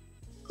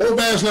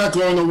COVID's not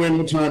going nowhere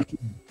no time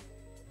soon.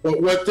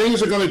 But what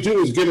things are going to do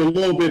is get a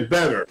little bit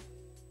better.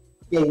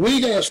 So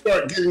we got to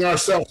start getting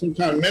ourselves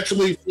sometime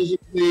mentally,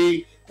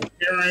 physically,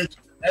 appearance,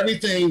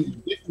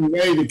 everything getting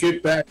ready to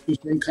get back to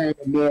some kind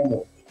of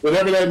normal.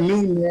 Whatever that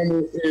new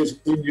normal is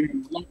in your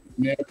life,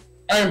 man.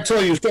 I am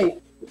telling you,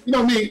 so, you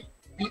know me,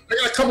 I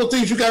got a couple of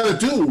things you got to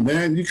do,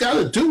 man. You got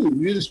to do.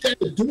 You just got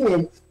to do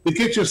them to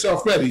get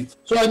yourself ready.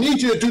 So I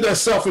need you to do that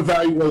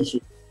self-evaluation.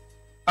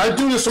 I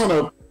do this on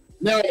a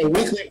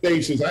weekly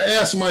basis. I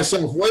ask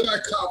myself, what did I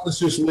accomplish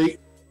this week?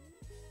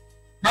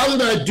 How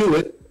did I do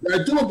it? Did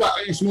I do it by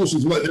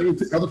osmosis, like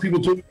other people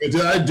do? Or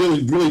did I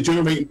really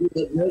generate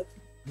that work?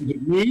 Was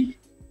it me?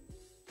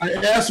 I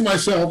ask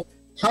myself,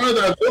 how did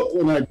I look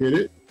when I did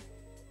it?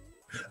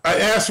 I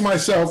ask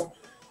myself,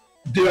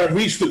 did I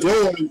reach the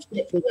goal I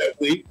set for that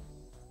week?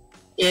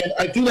 And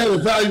I do that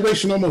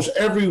evaluation almost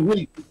every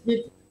week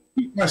to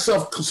keep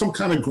myself some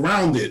kind of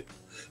grounded,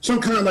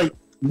 some kind of like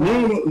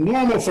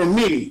normal for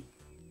me.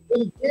 What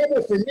is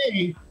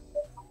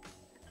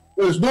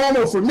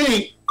normal for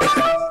me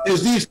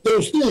is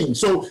those things.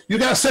 So you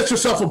got to set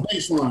yourself a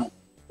baseline.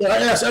 So I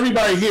ask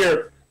everybody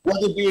here,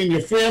 whether it be in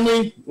your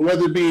family,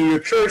 whether it be in your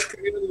church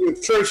community, your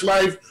church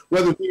life,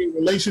 whether it be in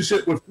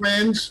relationship with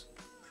friends,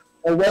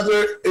 or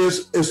whether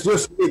it's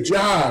just your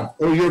job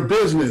or your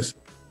business.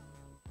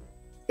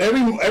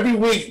 Every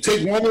week,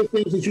 take one of the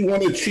things that you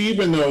want to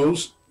achieve in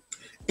those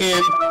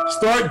and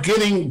start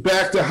getting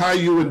back to how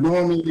you would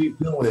normally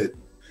do it.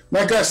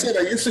 Like I said,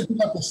 I used to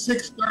get up at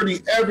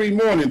 6:30 every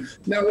morning.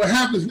 Now what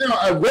happens now,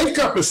 I wake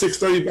up at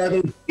 6:30, but I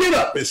don't get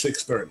up at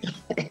 6:30.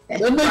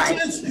 That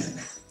makes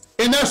sense?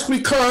 And that's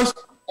because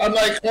I'm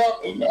like,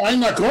 well, I'm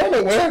not going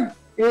nowhere.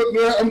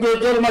 I'm going to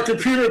go to my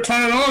computer,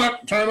 turn it on.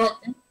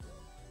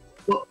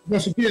 But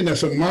once again,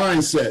 that's a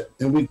mindset.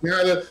 And we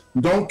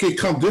don't get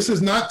comfortable. This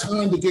is not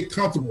time to get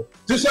comfortable.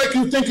 Just like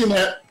you thinking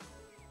that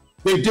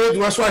they did,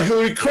 that's why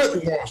Hillary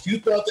Clinton lost. You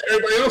thought that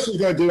everybody else was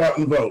going to go out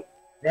and vote,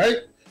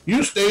 right?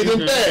 You stayed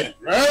in bed,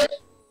 right?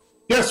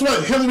 Guess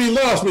what? Hillary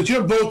lost, but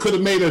your vote could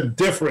have made a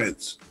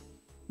difference.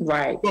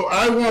 Right. So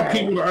I want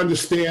people to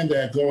understand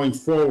that going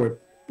forward.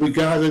 We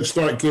got to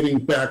start getting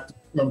back to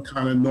some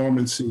kind of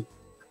normalcy.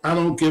 I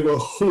don't give a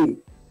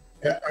hoot.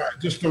 I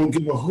just don't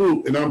give a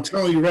hoot. And I'm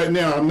telling you right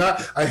now,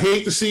 I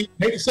hate to say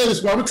this,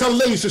 but I'm going to tell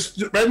ladies just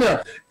right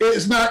now,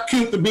 it's not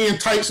cute to be in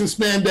tights and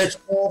spandex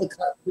all the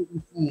cotton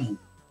picking time.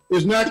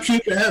 It's not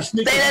cute to have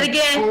sneakers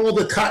all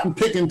the cotton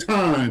picking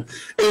time.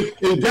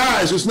 And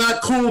guys, it's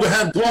not cool to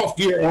have golf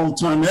gear all the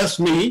time. That's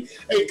me.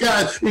 Hey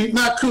guys, it's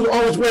not cool to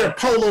always wear a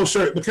polo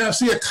shirt, but can I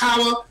see a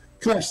collar?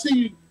 Can I see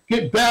you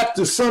get back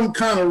to some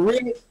kind of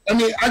real? I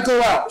mean, I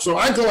go out.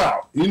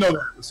 You know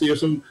that. See,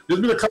 so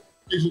there's been a couple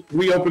of things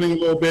reopening a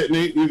little bit, and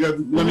you got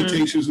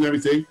limitations and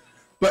everything.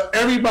 But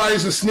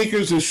everybody's in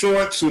sneakers and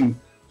shorts and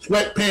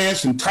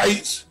sweatpants and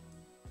tights.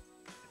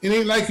 It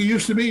ain't like it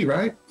used to be,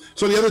 right?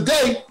 So the other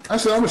day, I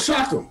said, I'm going to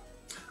shock them.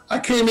 I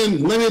came in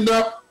linened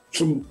up,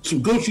 some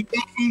Gucci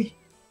loafers,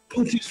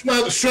 Gucci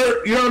sweater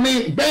shirt, you know what I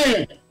mean?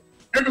 Bam!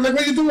 Everybody's like,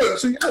 what you doing? I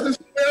said, yeah, this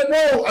is where I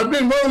roll. I've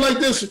been rolling like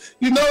this.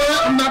 You know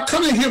what? I'm not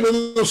coming here with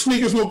no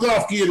sneakers, no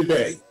golf gear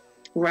today.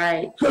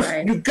 Right.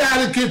 You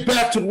got to get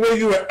back to where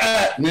you were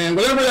at, man.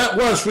 Whatever that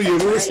was for you.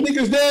 There were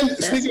sneakers then,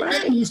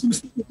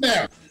 sneakers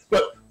now.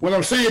 But what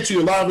I'm saying to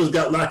you, a lot of us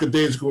got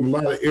lackadaisical in a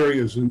lot of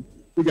areas, and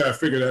we got to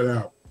figure that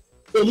out.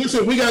 So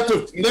listen, we got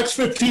the next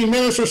 15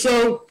 minutes or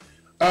so.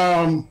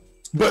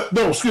 But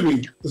no, excuse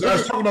me. I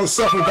was talking about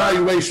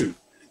self-evaluation.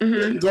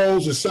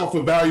 Goals and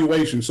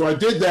self-evaluation. So I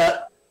did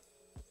that.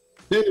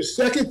 Then the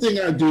second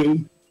thing I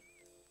do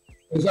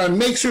is I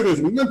make sure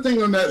there's one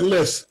thing on that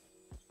list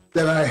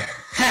that I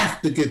have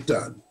to get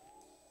done.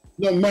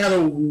 No matter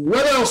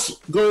what else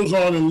goes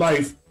on in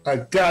life, I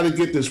got to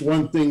get this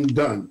one thing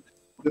done.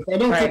 If I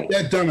don't get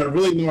that done, I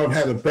really know I've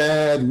had a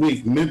bad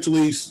week,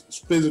 mentally,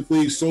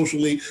 physically,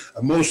 socially,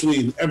 emotionally,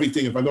 and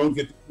everything. If I don't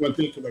get this one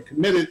thing, because I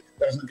committed,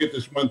 I doesn't get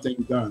this one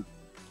thing done.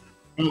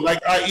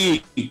 Like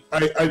I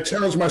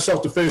challenge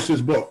myself to finish this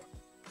book.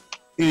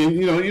 And,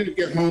 you know, you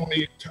get home,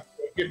 and you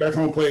get back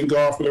home playing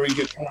golf, whatever you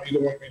get home, you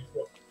don't want to read the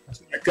book. I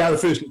said, I got to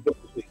finish this book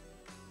this week.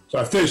 So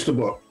I finished the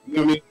book. You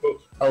know what I mean? So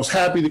I was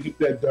happy to get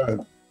that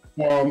done.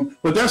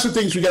 But that's the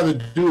things we got to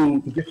do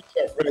to get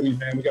yourself ready,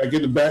 man. We got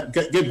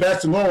to get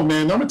back to normal,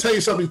 man. And I'm gonna tell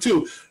you something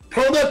too.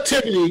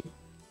 Productivity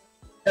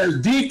has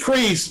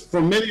decreased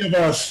for many of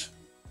us,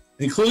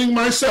 including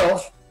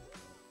myself,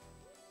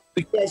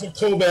 because of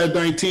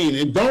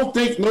COVID-19. And don't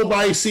think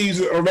nobody sees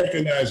it or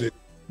recognizes it.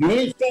 You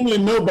ain't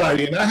fooling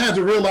nobody, and I had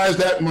to realize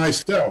that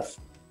myself.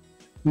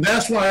 And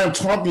that's why I'm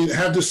talking,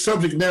 have this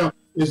subject now,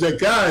 is that,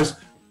 guys,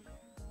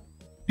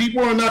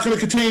 people are not going to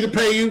continue to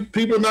pay you.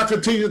 People are not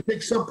going to continue to take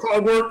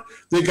subpar work.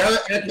 They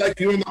got to act like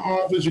you're in the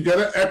office. You got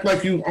to act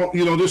like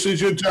this is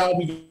your job.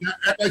 You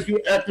got to act like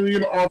you're acting in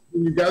the office.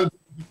 And you got to do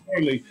it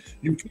accordingly.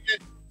 You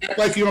can't act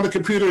like you're on the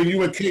computer and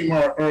you at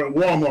Kmart or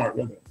Walmart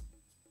with it.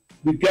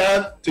 You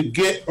got to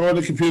get on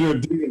the computer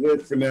and do your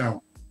work for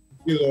now.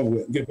 Get it over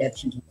with. Get back to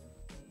something.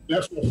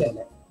 That's what I'm talking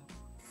about.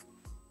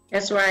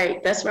 That's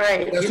right. That's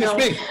right. That's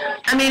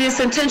I mean, it's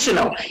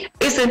intentional.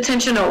 It's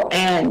intentional,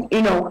 and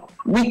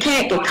we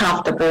can't get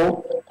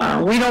comfortable.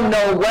 We don't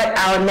know what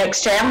our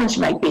next challenge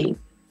might be.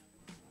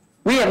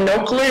 We have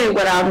no clue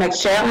what our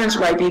next challenge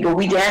might be, but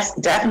we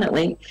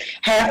definitely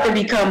have to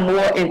become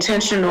more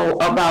intentional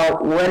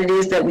about what it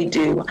is that we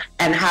do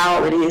and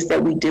how it is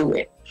that we do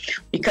it.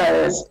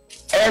 Because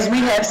as we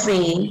have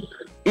seen,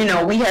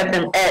 we have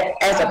been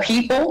as a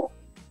people,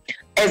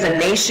 as a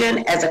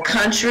nation, as a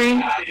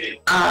country,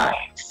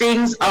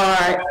 things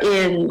are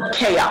in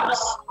chaos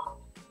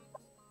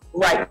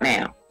right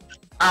now.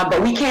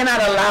 But we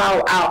cannot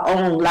allow our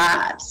own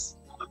lives,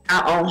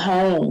 our own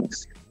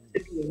homes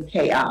to be in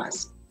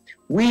chaos.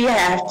 We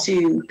have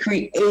to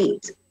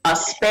create a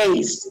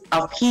space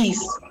of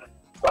peace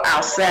for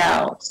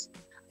ourselves,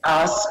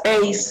 a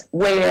space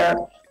where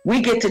we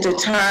get to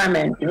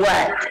determine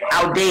what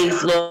our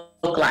days look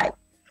like.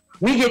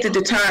 We get to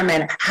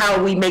determine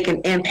how we make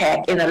an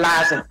impact in the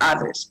lives of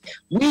others.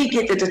 We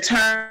get to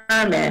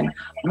determine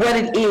what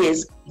it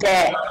is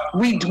that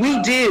we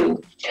do.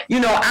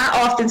 I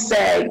often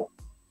say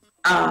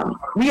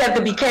we have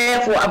to be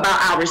careful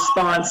about our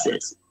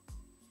responses.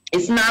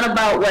 It's not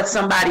about what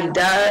somebody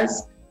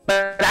does,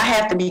 but I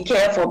have to be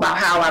careful about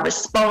how I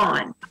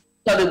respond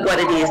to what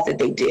it is that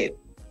they do.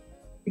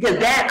 Because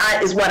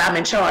that is what I'm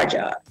in charge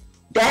of.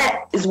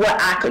 That is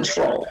what I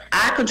control.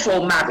 I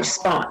control my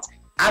response.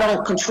 I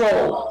don't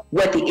control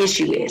what the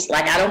issue is.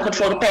 Like, I don't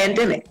control the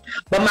pandemic.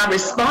 But my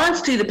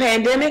response to the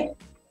pandemic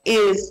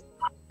is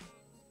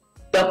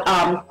what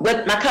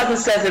my cousin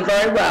says it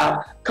very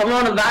well.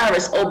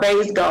 Coronavirus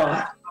obeys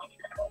God.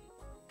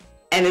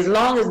 And as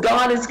long as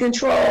God is in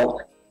control,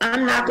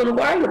 I'm not going to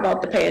worry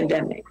about the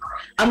pandemic.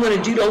 I'm going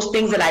to do those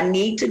things that I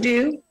need to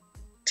do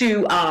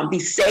to be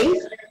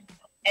safe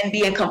and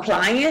be in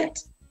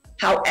compliance.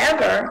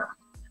 However,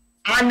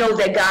 I know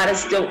that God is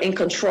still in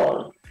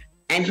control.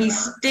 And he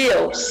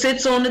still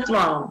sits on the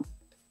throne.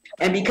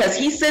 And because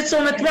he sits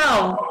on the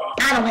throne,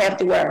 I don't have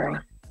to worry.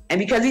 And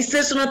because he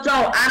sits on the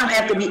throne, I don't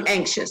have to be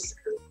anxious.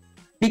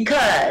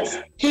 Because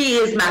he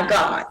is my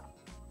God.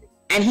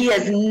 And he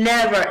has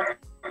never,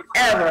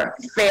 ever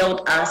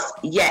failed us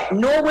yet.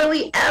 Nor will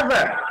he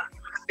ever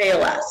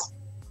fail us.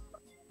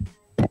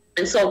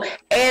 And so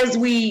as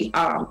we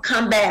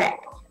come back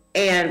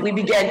and we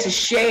begin to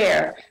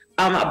share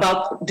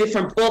about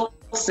different books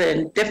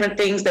and different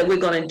things that we're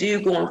going to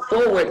do going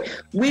forward,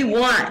 we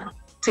want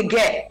to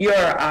get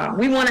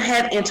we want to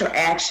have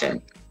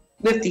interaction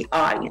with the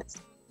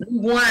audience. We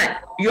want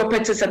your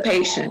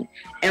participation.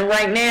 And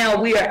right now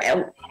we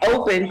are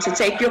open to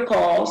take your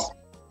calls,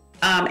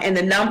 and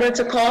the number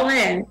to call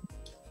in,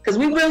 because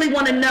we really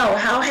want to know,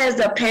 how has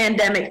the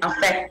pandemic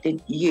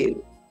affected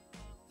you?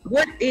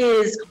 What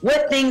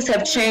things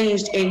have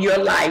changed in your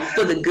life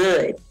for the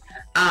good?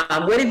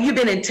 What have you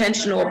been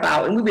intentional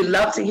about? And we would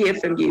love to hear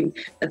from you.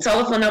 The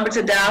telephone number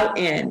to dial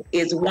in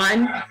is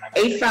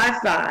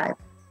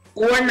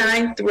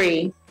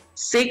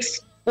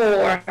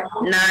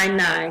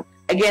 1-855-493-6499.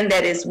 Again,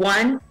 that is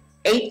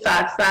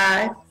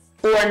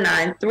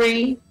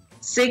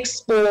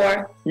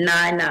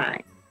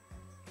 1-855-493-6499.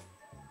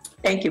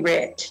 Thank you,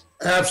 Rich.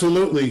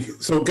 Absolutely.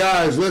 So,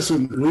 guys,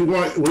 listen, we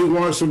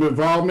want some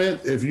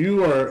involvement. If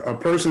you are a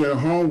person at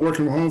home,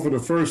 working from home for the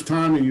first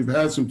time, and you've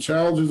had some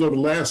challenges over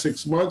the last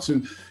 6 months,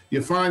 and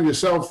you find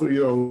yourself,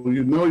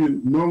 you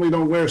normally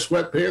don't wear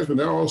sweatpants, but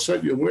now all of a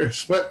sudden you wear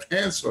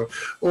sweatpants,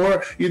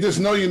 or you just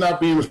know you're not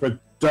being as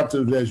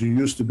productive as you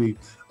used to be,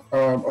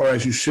 or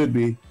as you should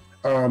be.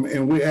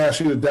 And we ask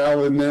you to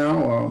dial in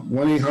now,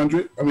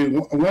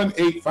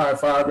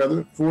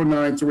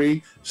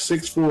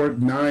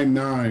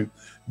 1-855-493-6499.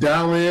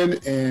 Dial in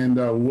and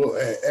we'll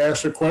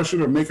ask a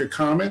question or make a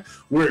comment.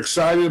 We're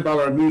excited about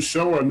our new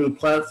show, our new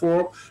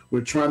platform.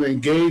 We're trying to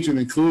engage and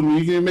include.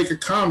 You can make a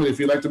comment. If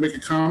you'd like to make a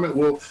comment,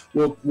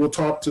 we'll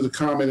talk to the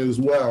comment as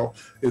well.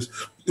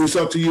 It's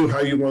up to you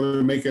how you want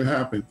to make it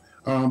happen.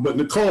 But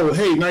Nicole,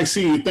 hey, nice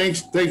seeing you.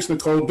 Thanks,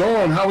 Nicole.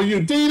 Dawn, how are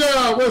you?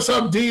 Dina, what's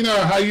up,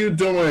 Dina? How you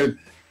doing?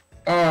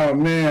 Oh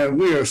man,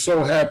 we are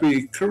so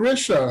happy.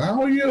 Carisha,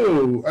 how are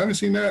you? I haven't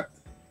seen that.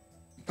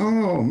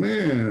 Oh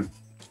man.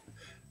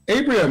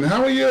 Abraham,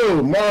 how are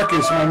you?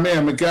 Marcus, my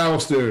man,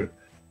 McAllister.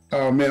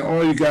 Man,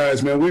 all you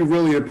guys, man, we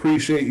really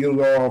appreciate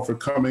you all for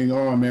coming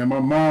on, man. My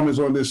mom is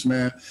on this,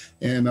 man,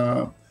 and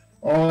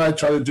all I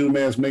try to do,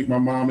 man, is make my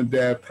mom and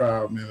dad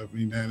proud, man, of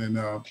me, man. And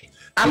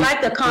I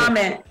like the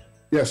comment.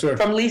 Yes, sir.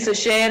 From Lisa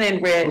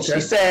Shannon, Rich. Okay.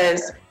 She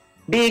says,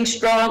 being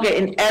stronger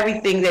in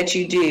everything that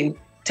you do.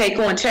 Take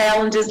on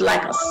challenges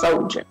like a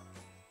soldier.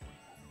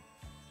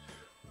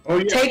 Oh,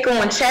 yeah. Take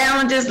on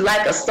challenges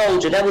like a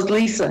soldier. That was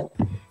Lisa.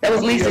 That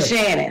was Lisa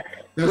Shannon.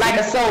 That's like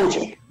a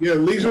soldier. Yeah,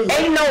 Lisa.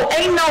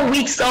 Ain't no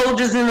weak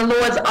soldiers in the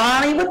Lord's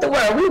army. What the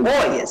world? We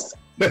warriors.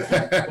 We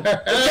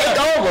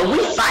take over.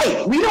 We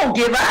fight. We don't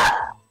give up.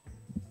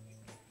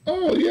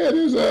 Oh yeah,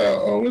 there's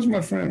where's my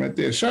friend right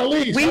there,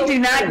 Charlize? We do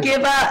not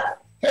give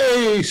up.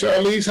 Hey,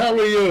 Charlize, how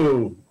are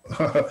you?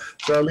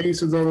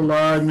 Charlize is on the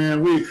line,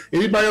 man.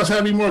 Anybody else have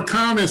any more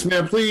comments,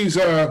 man? Please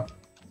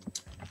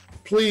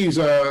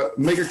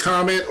make a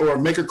comment or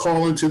make a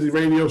call into the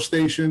radio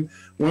station.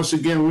 Once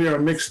again, we are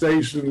Mixed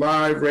Station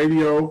Live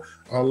Radio,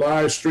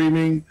 live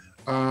streaming.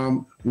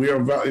 We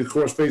are, of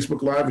course,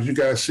 Facebook Live, as you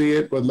guys see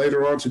it. But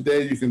later on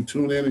today, you can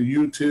tune in on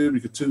YouTube. You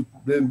can tune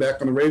in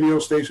back on the radio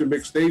station,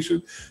 Mixed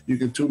Station. You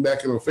can tune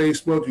back in on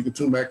Facebook. You can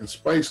tune back in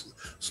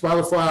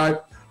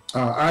Spotify,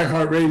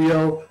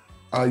 iHeartRadio,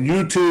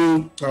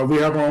 YouTube. We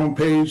have our own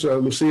page.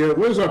 Lucia,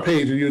 what is our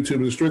page on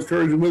YouTube? Is it Strength,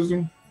 Courage, and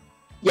Wisdom?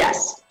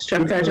 Yes,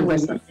 Strength, Courage, and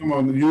Wisdom.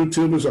 On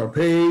YouTube is our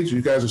page.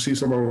 You guys will see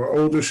some of our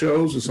older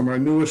shows and some of our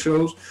newer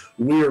shows.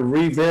 We are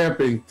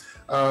revamping.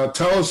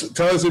 Tell us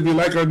if you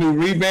like our new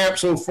revamp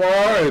so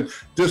far, and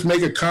just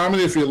make a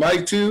comment if you'd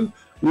like to.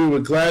 We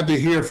would glad to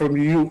hear from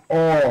you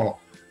all.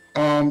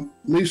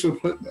 Lisa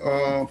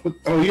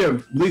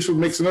Lisa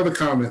makes another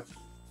comment.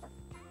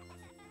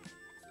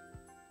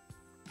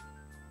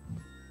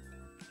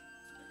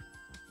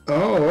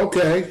 Oh,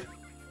 okay.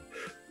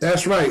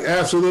 That's right.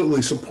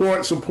 Absolutely.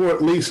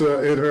 Support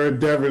Lisa in her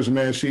endeavors,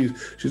 man.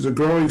 She's a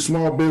growing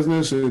small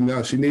business,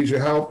 and she needs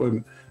your help.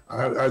 And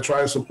I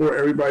try to support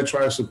everybody.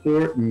 Try to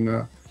support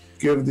and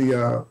give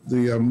the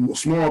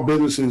small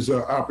businesses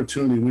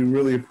opportunity. We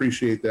really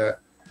appreciate that.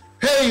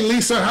 Hey,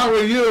 Lisa, how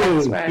are you?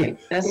 That's right.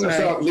 What's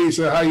up,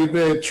 Lisa? How you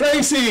been?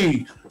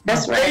 Tracy.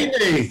 That's right.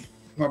 Baby.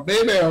 My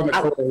baby on the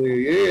call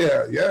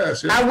here. Yeah.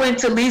 Yes. I went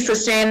to Lisa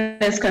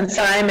Shannon's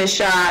consignment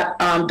shop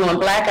during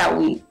Blackout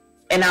Week.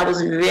 And I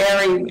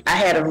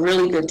had a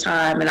really good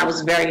time, and I was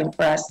very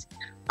impressed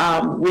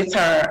with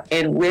her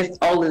and with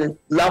all of the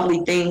lovely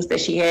things that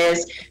she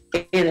has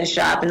in the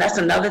shop. And that's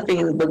another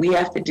thing that we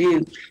have to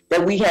do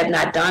that we have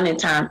not done in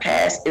time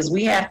past is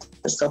we have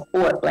to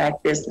support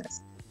Black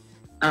business.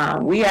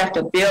 We have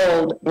to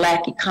build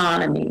Black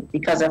economy,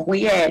 because if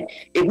we had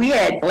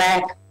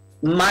Black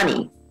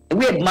money, if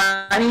we had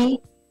money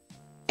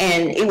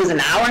and it was in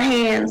our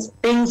hands,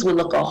 things would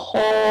look a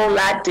whole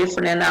lot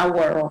different in our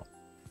world.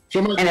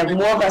 And if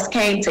more of us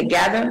came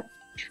together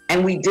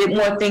and we did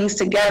more things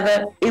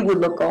together, it would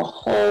look a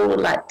whole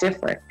lot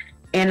different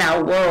in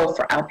our world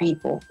for our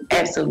people.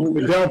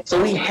 Absolutely.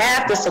 So we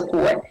have to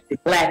support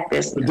Black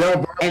business.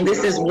 And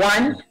this is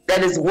one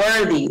that is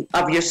worthy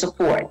of your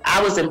support.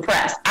 I was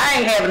impressed.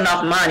 I ain't have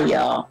enough money,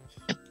 y'all.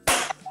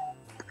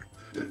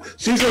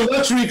 She's a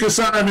luxury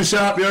consignment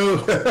shop, yo.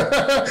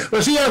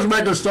 But she has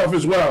regular stuff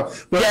as well.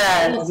 But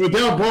yes.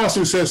 Vidal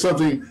Boston says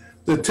something,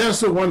 the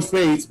test of one's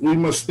faith, we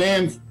must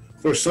stand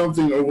for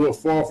something or we'll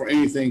fall for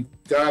anything.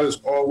 God is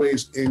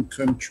always in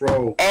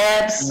control.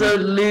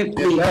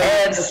 Absolutely.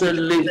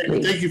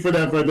 Absolutely. Thank you for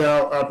that,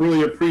 Vidal. I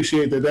really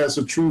appreciate that. That's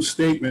a true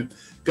statement.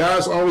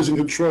 God's always in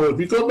control. If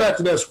you go back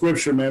to that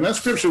scripture, man, that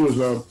scripture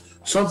was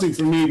something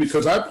for me,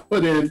 because I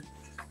put in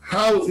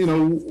how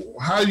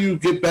you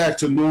get back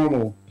to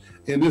normal.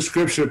 And this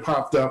scripture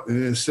popped up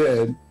and it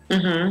said,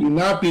 do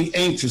not be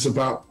anxious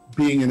about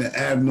being in an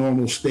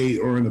abnormal state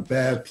or in a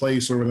bad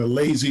place or in a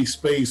lazy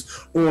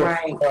space or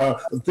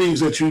things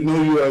that you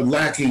know you are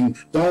lacking.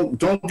 Don't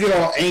get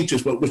all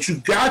anxious, but what you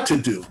got to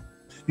do,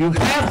 you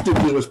have to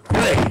do is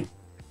pray.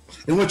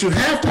 And what you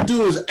have to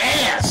do is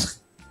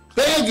ask,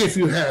 beg if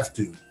you have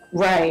to.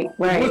 Right.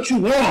 What you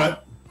want.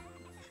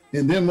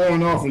 And then more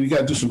and often, you got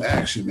to do some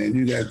action, man.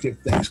 You got to give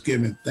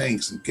Thanksgiving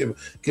thanks and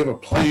give a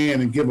plan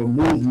and give a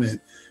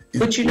movement.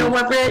 But you know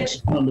what,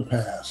 Rich? Come to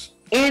pass.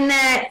 In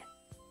that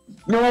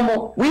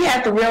normal, we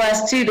have to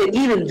realize too that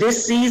even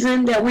this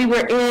season that we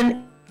were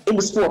in, it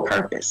was for a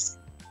purpose.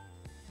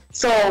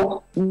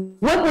 So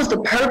what was the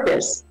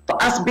purpose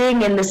for us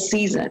being in this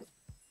season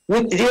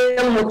with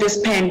dealing with this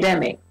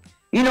pandemic?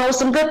 You know,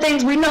 some good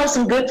things, we know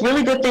some good,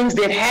 really good things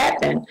did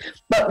happen,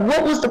 but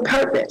what was the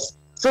purpose?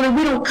 So that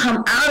we don't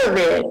come out of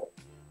it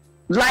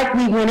like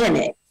we went in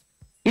it.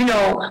 You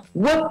know,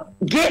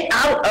 get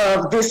out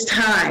of this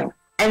time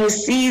and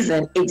this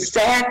season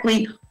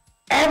exactly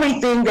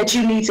everything that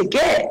you need to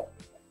get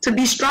to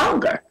be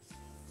stronger.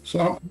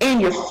 So,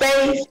 in your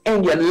faith,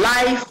 in your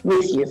life,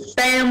 with your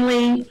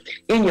family,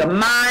 in your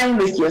mind,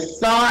 with your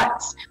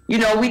thoughts. You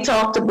know, we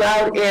talked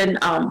about in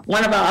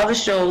one of our other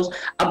shows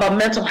about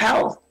mental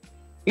health.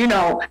 You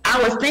know,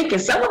 our thinking,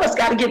 some of us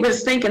got to get rid of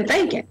stinking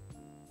thinking.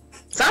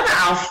 Some of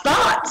our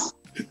thoughts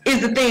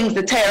is the things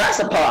that tear us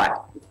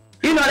apart.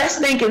 That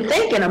stinking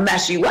thinking will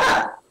mess you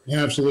up.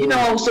 Absolutely.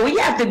 So we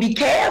have to be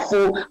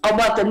careful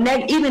about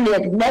even the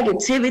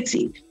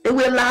negativity that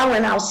we allow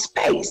in our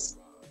space.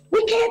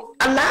 We can't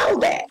allow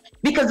that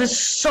because there's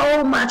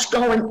so much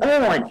going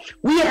on.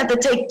 We have to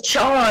take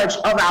charge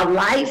of our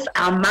life,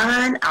 our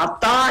mind, our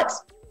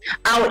thoughts,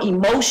 our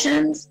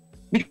emotions.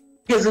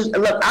 Because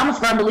look, I'm a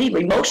firm believer,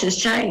 emotions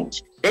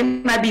change. They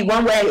might be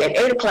one way at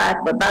 8 o'clock,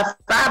 but by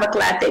 5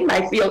 o'clock, they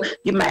might feel,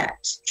 you might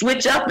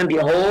switch up and be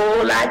a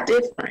whole lot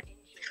different.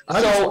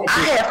 So I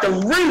have to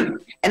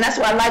root. And that's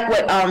why I like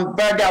what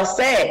Burdell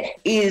said,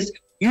 is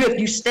if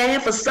you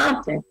stand for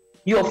something,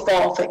 you'll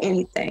fall for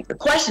anything. The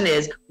question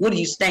is, what do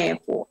you stand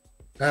for?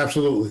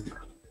 Absolutely.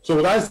 So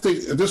what I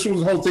think, this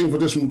was the whole thing for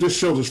this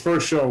show, this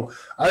first show,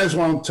 I just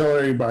want to tell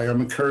everybody,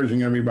 I'm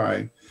encouraging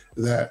everybody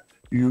that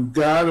you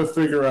got to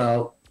figure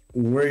out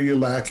where you're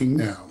lacking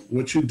now,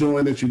 what you're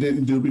doing that you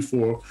didn't do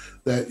before,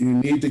 that you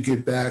need to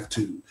get back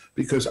to.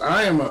 Because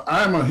I am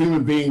a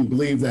human being,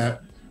 believe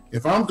that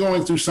if I'm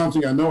going through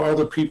something, I know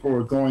other people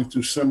are going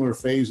through similar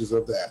phases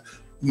of that.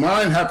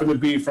 Mine happened to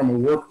be from a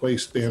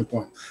workplace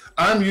standpoint.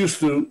 I'm used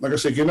to, like I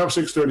said, getting up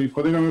 6:30,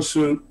 putting on a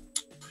suit,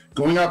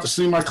 going out to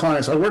see my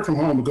clients. I work from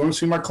home, but going to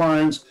see my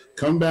clients,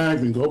 come back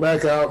and go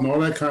back out and all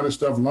that kind of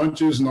stuff,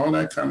 lunches and all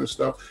that kind of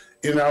stuff.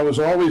 And I was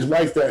always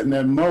like that in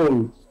that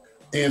mode.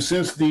 And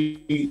since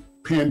the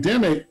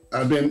pandemic,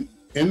 I've been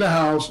in the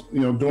house,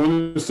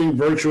 doing this thing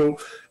virtual,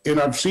 and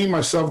I've seen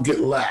myself get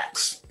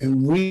lax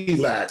and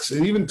relax,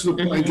 and even to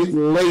the point of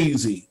getting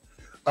lazy.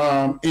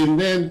 And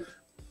then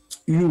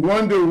you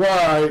wonder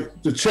why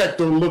the check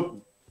don't look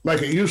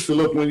like it used to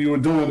look when you were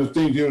doing the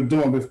things you were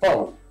doing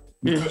before.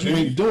 Because you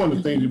ain't doing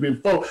the things you've been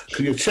before,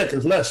 because your check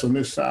is less on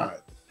this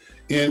side.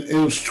 And it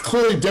was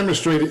clearly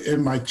demonstrated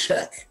in my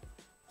check.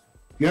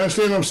 You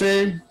understand what I'm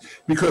saying?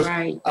 Because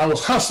I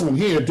was hustling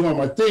here, doing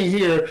my thing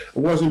here. It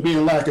wasn't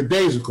being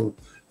lackadaisical.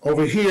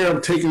 Over here,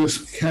 I'm taking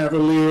this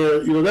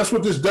cavalier. That's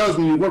what this does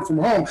when you work from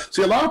home.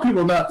 See, a lot of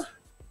people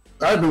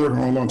I've been working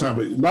from home a long time,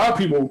 but a lot of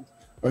people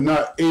are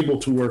not able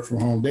to work from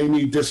home. They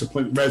need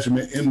discipline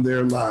regimen in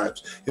their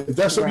lives. If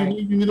that's something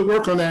you need to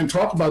work on that and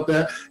talk about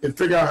that and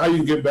figure out how you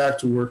can get back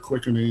to work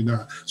quicker than you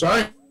know. So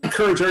I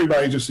encourage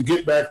everybody just to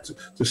get back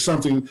to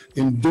something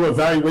and do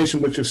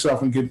evaluation with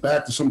yourself and get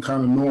back to some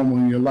kind of normal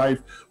in your life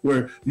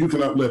where you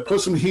can uplift. Put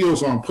some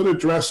heels on, put a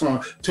dress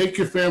on, take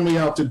your family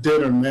out to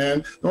dinner,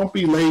 man. Don't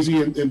be lazy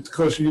and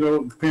because,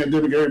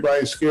 pandemic,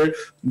 everybody's scared.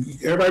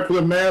 Everybody put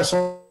a mask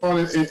on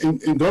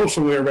and go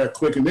somewhere right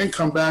quick and then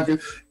come back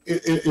and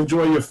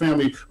enjoy your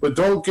family. But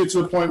don't get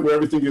to the point where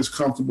everything is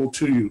comfortable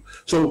to you.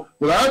 So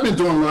what I've been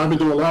doing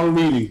a lot of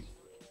reading.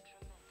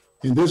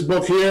 In this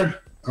book here,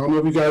 I don't know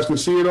if you guys can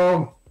see it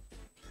all.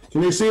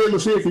 Can you see it,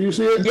 Lucia? Can you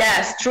see it?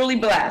 Yes, truly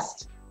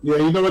blessed. Yeah,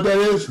 you know what that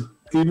is?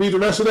 Can you read the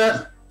rest of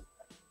that?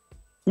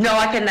 No,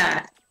 I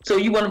cannot. So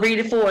you want to read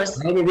it for us?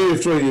 I will read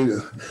it for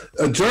you.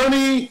 A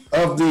Journey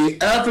of the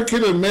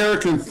African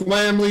American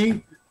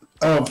Family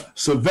of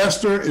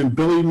Sylvester and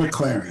Billy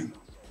McLaren.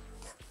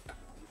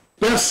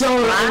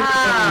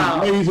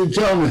 Bestseller, ladies and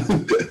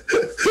gentlemen.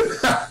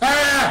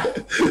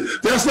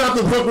 That's not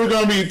the book we're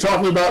going to be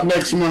talking about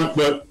next month,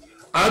 but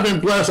I've been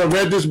blessed. I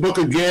read this book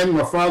again.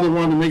 My father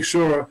wanted to make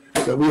sure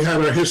that we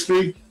had our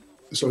history,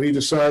 so he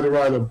decided to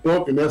write a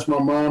book, and that's my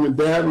mom and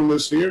dad on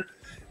this here.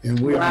 And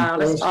wow,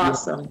 that's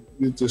awesome.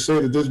 To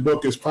say that this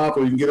book is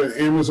popular. You can get it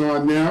on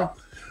Amazon now.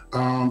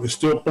 It's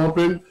still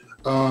pumping.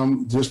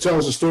 Just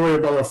tells a story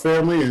about our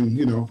family, and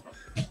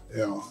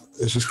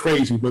it's just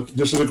crazy. But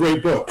this is a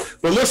great book.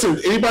 But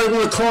listen, anybody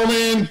want to call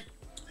in?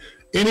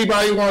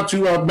 Anybody want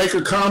to make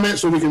a comment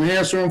so we can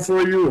answer them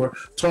for you or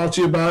talk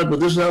to you about it? But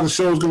this is how the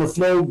show is going to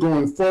flow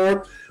going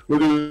forward. We're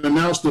going to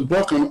announce the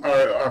book on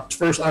our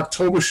first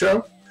October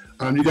show.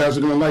 You guys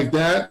are going to like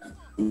that.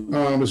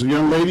 There's a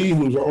young lady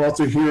who's an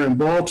author here in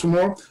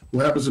Baltimore who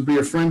happens to be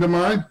a friend of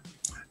mine.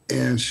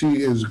 And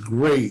she is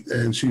great.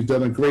 And she's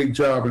done a great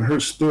job. And her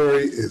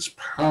story is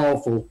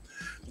powerful.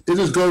 It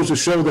just goes to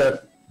show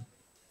that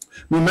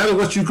no matter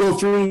what you go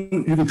through,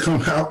 you can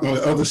come out on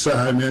the other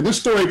side, man. This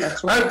story,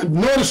 I've been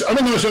knowing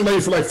this young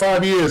lady for like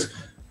 5 years,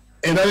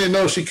 and I didn't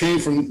know she came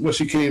from what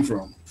she came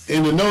from.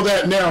 And to know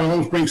that now, it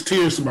almost brings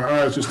tears to my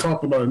eyes just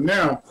talking about it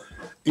now.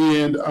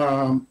 And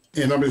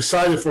I'm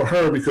excited for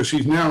her because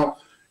she's now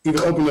even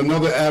opened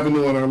another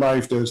avenue in her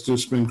life that's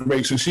just been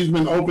great. So she's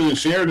been open and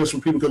sharing this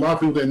with people because a lot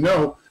of people didn't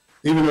know,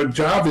 even her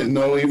job didn't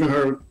know, even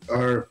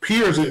her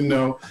peers didn't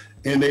know.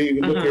 And they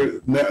look at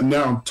her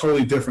now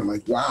totally different,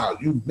 like, wow,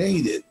 you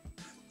made it.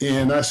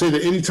 And I say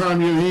that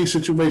anytime you're in any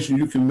situation,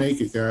 you can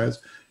make it, guys.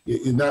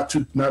 You're not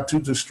too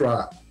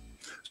distraught.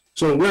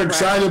 So we're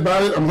excited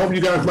about it. I hope you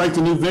guys like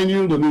the new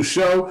venue, the new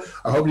show.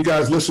 I hope you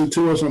guys listen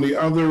to us on the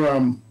other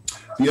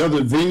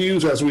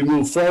venues as we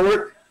move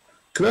forward.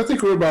 Because I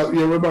think we're about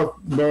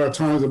our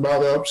time's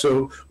about up.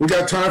 So we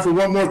got time for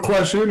one more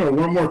question or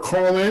one more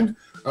call in.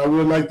 I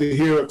would like to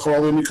hear a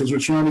call in because we're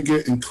trying to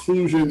get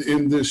inclusion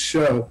in this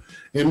show.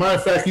 And matter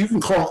of fact, you can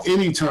call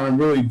anytime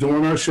really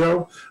during our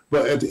show,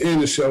 but at the end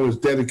of the show is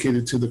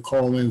dedicated to the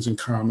call-ins and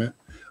comment.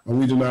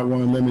 We do not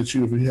want to limit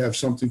you if you have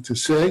something to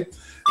say.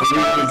 And we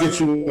want to get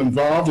you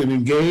involved and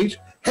engaged.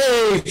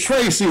 Hey,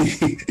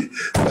 Tracy.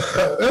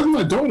 That's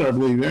my daughter, I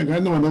believe. I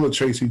know another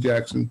Tracy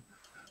Jackson.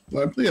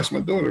 Well, I believe that's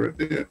my daughter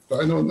right there.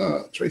 I know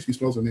not. Tracy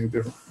spells her name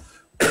different.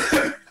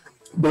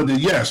 But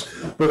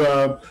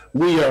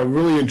we are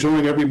really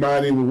enjoying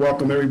everybody. We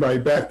welcome everybody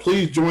back.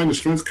 Please join the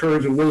Strength,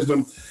 Courage, and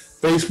Wisdom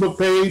Facebook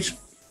page.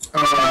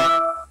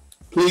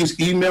 Please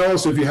email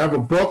us if you have a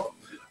book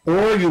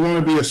or you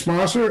want to be a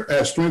sponsor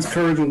at Strength,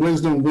 Courage, and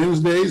Wisdom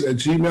Wednesdays at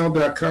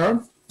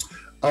gmail.com.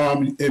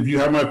 If you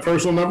have my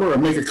personal number, or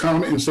make a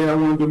comment and say I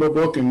want to do my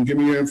book and give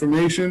me your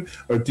information,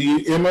 or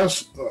DM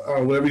us,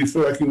 whatever you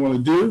feel like you want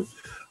to do.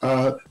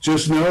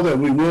 Just know that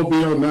we will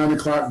be on 9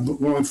 o'clock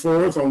going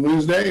forward on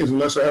Wednesdays,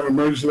 unless I have an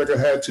emergency like I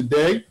had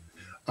today.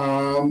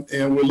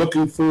 And we're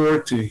looking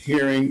forward to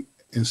hearing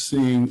and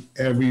seeing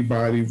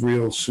everybody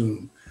real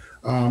soon.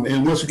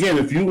 And once again,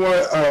 if you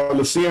want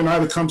Lucia and I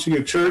to come to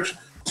your church,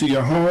 to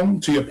your home,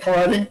 to your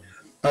party,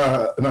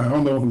 and I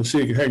don't know if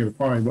Lucia can hang at a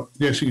party, but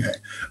yeah, she can hang.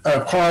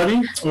 A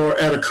party or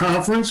at a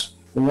conference,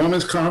 a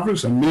women's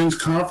conference, a men's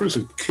conference,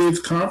 a kids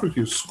conference,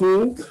 your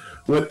school,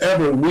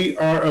 whatever, we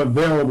are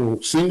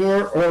available,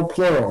 singular or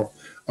plural.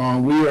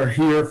 We are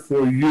here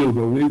for you,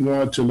 but we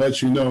want to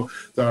let you know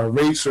that our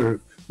rates are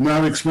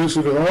not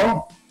expensive at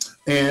all.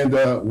 And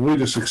we're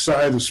just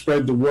excited to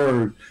spread the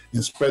word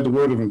and spread the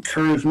word of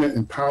encouragement,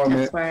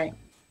 empowerment, right.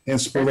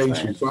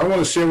 Inspiration. Right. So I want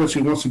to share with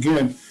you once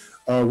again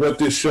what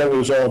this show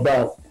is all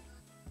about.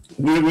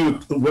 What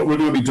we're going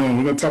to be doing.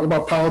 We're going to talk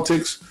about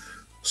politics,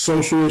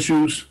 social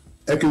issues,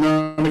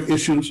 economic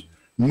issues,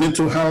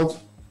 mental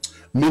health,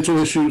 mental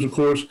issues, of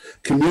course,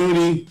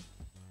 community,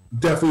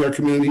 definitely our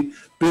community,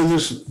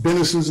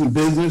 businesses and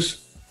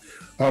business,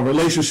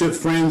 relationship,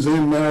 friends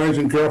and marriage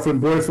and girlfriend,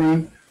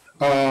 boyfriend.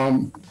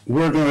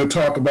 We're going to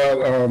talk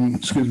about,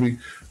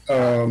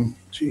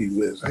 gee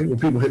whiz, I hate when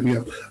people hit me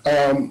up.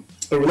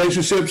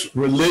 Relationships,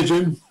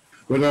 religion.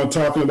 We're going to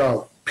talk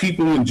about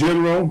people in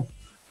general.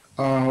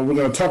 We're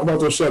going to talk about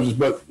those subjects,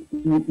 but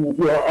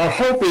our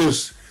hope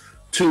is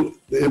to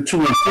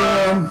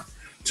inform,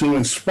 to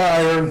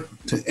inspire,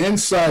 to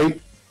incite,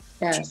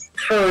 Yes. to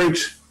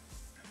encourage,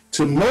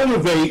 to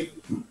motivate,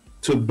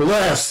 to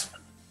bless,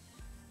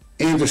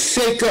 and to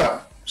shake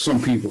up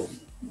some people.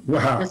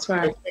 Wow. That's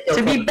right.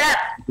 To be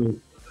better.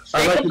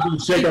 I like to do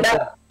shake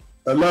up.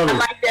 I love it. I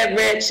like that,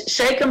 Rich.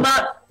 Shake them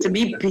up to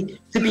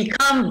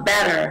become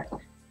better.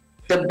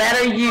 The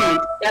better you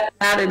get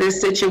out of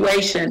this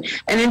situation.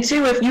 And then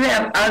two, if you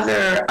have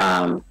other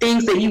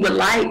things that you would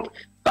like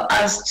for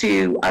us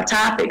to,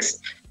 topics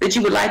that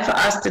you would like for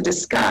us to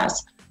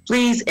discuss,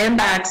 please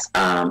inbox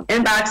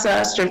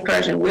us, Strength,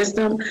 Courage, and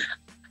Wisdom.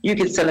 You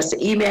can send us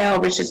an email.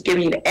 Rich is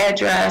giving you the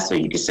address, or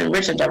you can send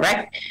Rich a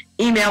direct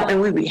email, and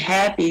we'd be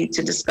happy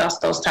to discuss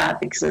those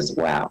topics as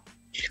well.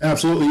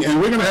 Absolutely. And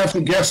we're going to have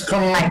some guests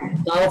coming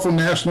on, powerful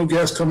national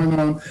guests coming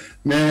on.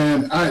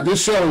 Man,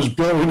 this show is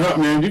blowing up,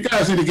 man. You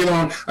guys need to get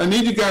on. I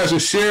need you guys to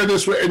share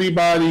this with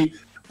anybody.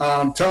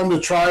 Tell them to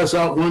try us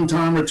out one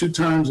time or two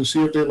times and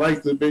see if they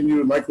like the venue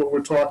and like what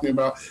we're talking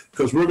about,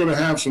 because we're going to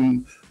have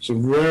some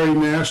very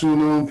national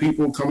known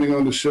people coming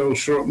on the show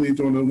shortly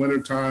during the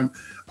winter time.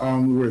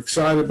 We're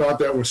excited about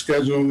that. We're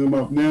scheduling them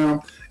up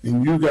now,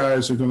 and you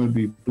guys are going to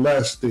be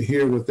blessed to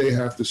hear what they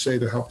have to say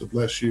to help to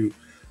bless you.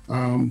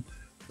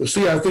 Let's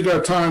see, I think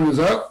our time is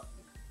up.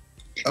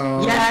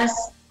 Yes.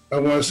 I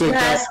want to say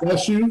yes. God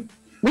bless you.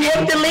 We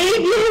hate to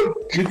leave you.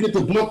 You get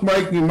the book,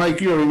 Mike. You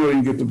already know you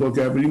can get the book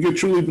out, but you get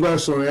Truly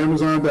Blessed on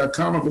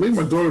Amazon.com. I believe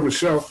my daughter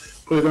Michelle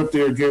put it up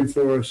there again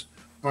for us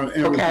on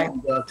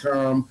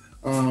Amazon.com.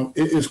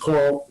 It is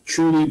called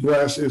Truly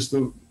Blessed.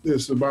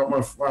 It's about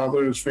my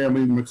father, his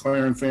family, the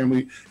McLaren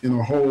family in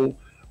a whole,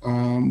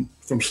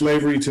 from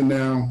slavery to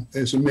now.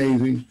 It's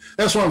amazing.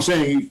 That's what I'm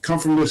saying. Come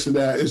from this to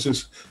that. It's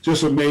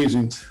just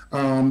amazing.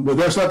 But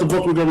that's not the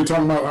book we're going to be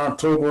talking about in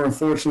October,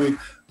 unfortunately.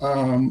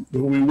 But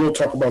we will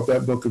talk about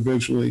that book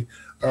eventually.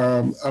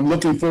 I'm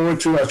looking forward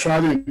to it. I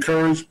try to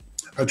encourage.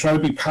 I try to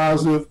be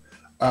positive,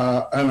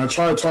 and I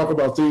try to talk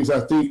about things I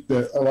think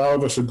that a lot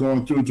of us are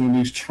going through during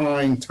these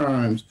trying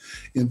times.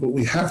 But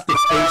we have to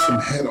face them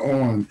head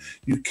on.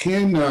 You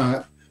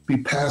cannot be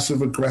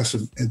passive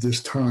aggressive at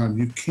this time.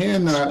 You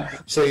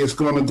cannot say it's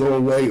going to go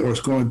away or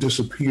it's going to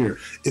disappear,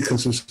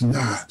 because it's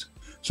not.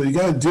 So you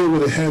got to deal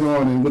with it head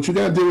on, and what you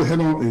got to deal with head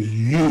on is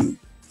you.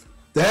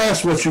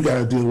 That's what you got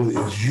to deal with,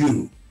 is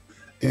you.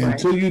 And right.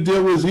 Until you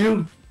deal with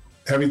you,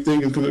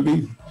 everything is going to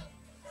be.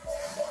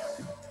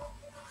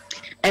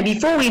 And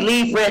before we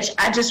leave, Rich,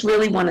 I just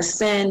really want to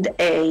send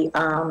an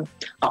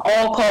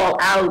all call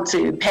out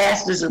to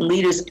pastors and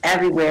leaders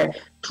everywhere.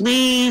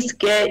 Please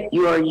get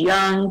your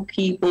young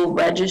people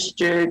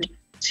registered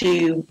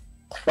to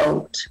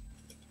vote.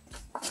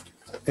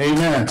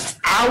 Amen.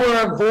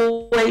 Our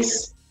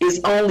voice is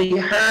only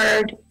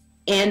heard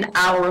in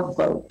our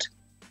vote.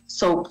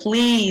 So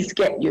please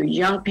get your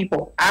young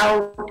people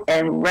out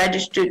and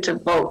registered to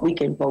vote. We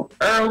can vote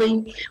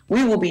early.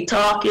 We will be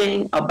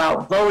talking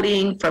about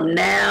voting from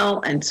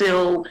now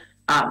until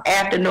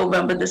after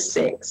November the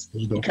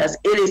 6th, because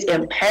it is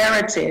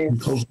imperative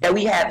that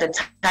we have the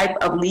type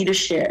of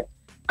leadership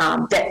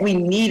that we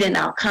need in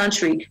our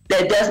country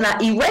that does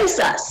not erase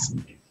us.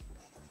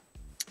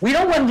 We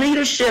don't want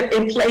leadership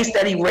in place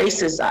that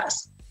erases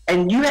us.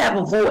 And you have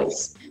a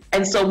voice.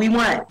 And so we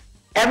want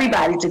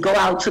everybody to go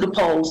out to the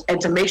polls and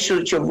to make sure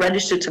that you're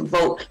registered to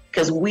vote,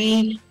 because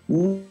we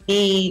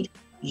need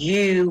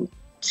you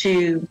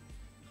to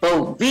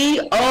vote.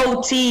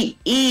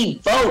 V-O-T-E,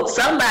 vote.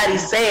 Somebody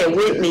say it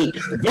with me.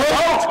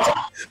 Vote.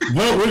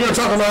 We're going to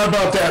talk a lot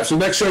about that. So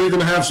next show, you're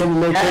going to have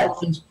some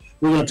locations.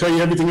 We're going to tell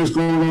you everything that's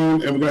going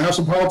on, and we're going to have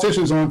some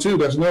politicians on too.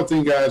 That's another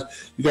thing, guys.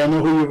 You got to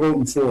know who you're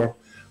voting for.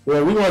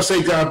 Well, we want to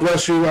say God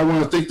bless you. I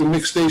want to thank the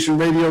Mixed Station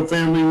Radio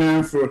family,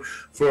 man, for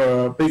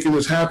making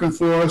this happen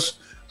for us.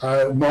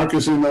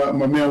 Marcus and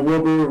my man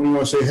Wilbur, we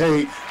want to say,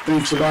 hey,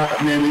 thanks a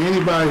lot, man. And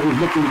anybody who's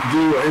looking to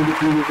do an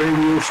independent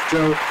radio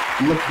show,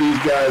 look these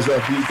guys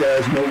up. These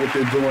guys know what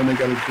they're doing. They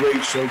got a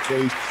great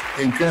showcase.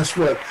 And guess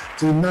what?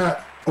 They're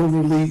not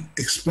overly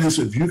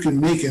expensive. You can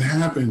make it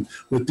happen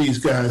with these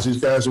guys. These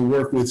guys will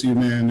work with you,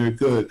 man. They're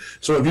good.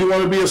 So if you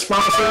want to be a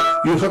sponsor,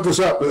 you hook us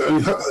up.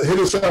 Hit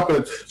us up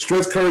at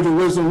Strength, Courage, and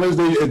Wisdom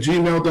Wednesday at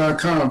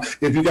gmail.com.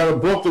 If you got a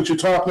book that you're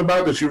talking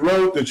about, that you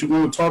wrote, that you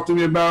want to talk to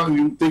me about, and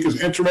you think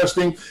is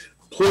interesting,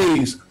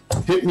 please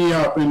hit me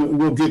up, and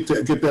we'll get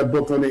that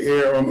book on the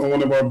air on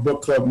one of our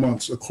book club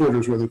months, or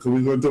quarters rather, because we're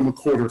going to do them a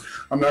quarter.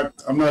 I'm not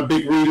a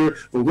big reader,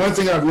 but one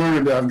thing I've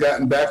learned that I've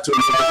gotten back to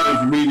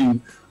is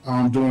reading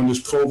during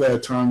this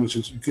COVID time, which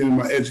is getting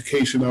my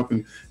education up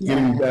and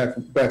getting me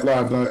back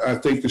live. And I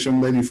thank this young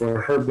lady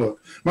for her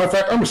book. Matter of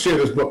fact, I'm going to share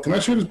this book. Can I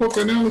share this book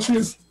right now? Let's see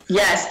it.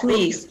 Yes,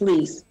 please,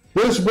 please.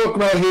 This book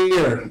right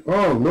here,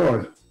 oh,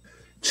 Lord.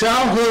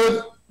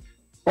 Childhood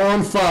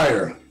on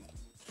Fire.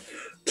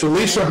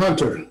 Talisha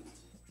Hunter.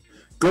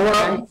 Go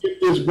out and get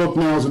this book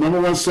now. It's the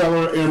 #1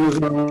 seller at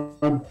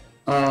Amazon.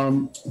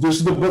 This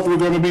is the book we're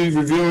going to be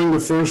reviewing the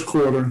first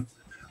quarter.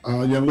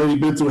 Young lady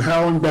been through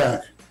hell and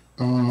back.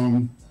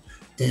 And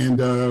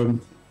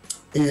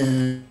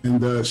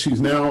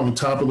she's now on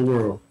top of the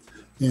world,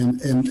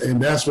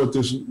 and that's what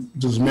this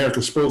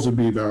America's supposed to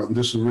be about, and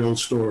this is a real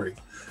story.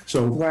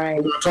 So we're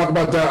going to talk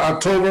about that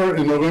October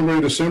and November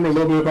and December, a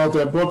little bit about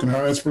that book and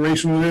how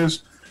inspirational it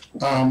is.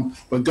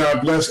 But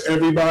God bless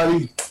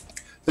everybody.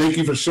 Thank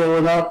you for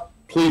showing up.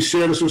 Please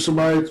share this with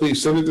somebody.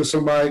 Please send it to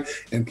somebody,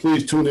 and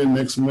please tune in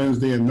next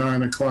Wednesday at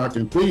 9 o'clock.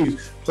 And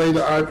please play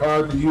the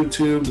iPod, the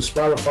YouTube, the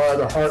Spotify,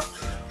 the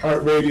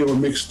Heart Radio,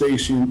 and Mixed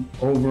Station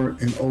over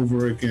and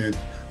over again.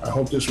 I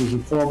hope this was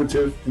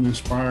informative and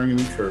inspiring and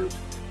encouraging.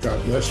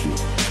 God bless you,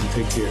 and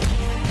take care.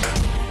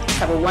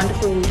 Have a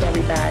wonderful week,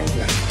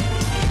 everybody.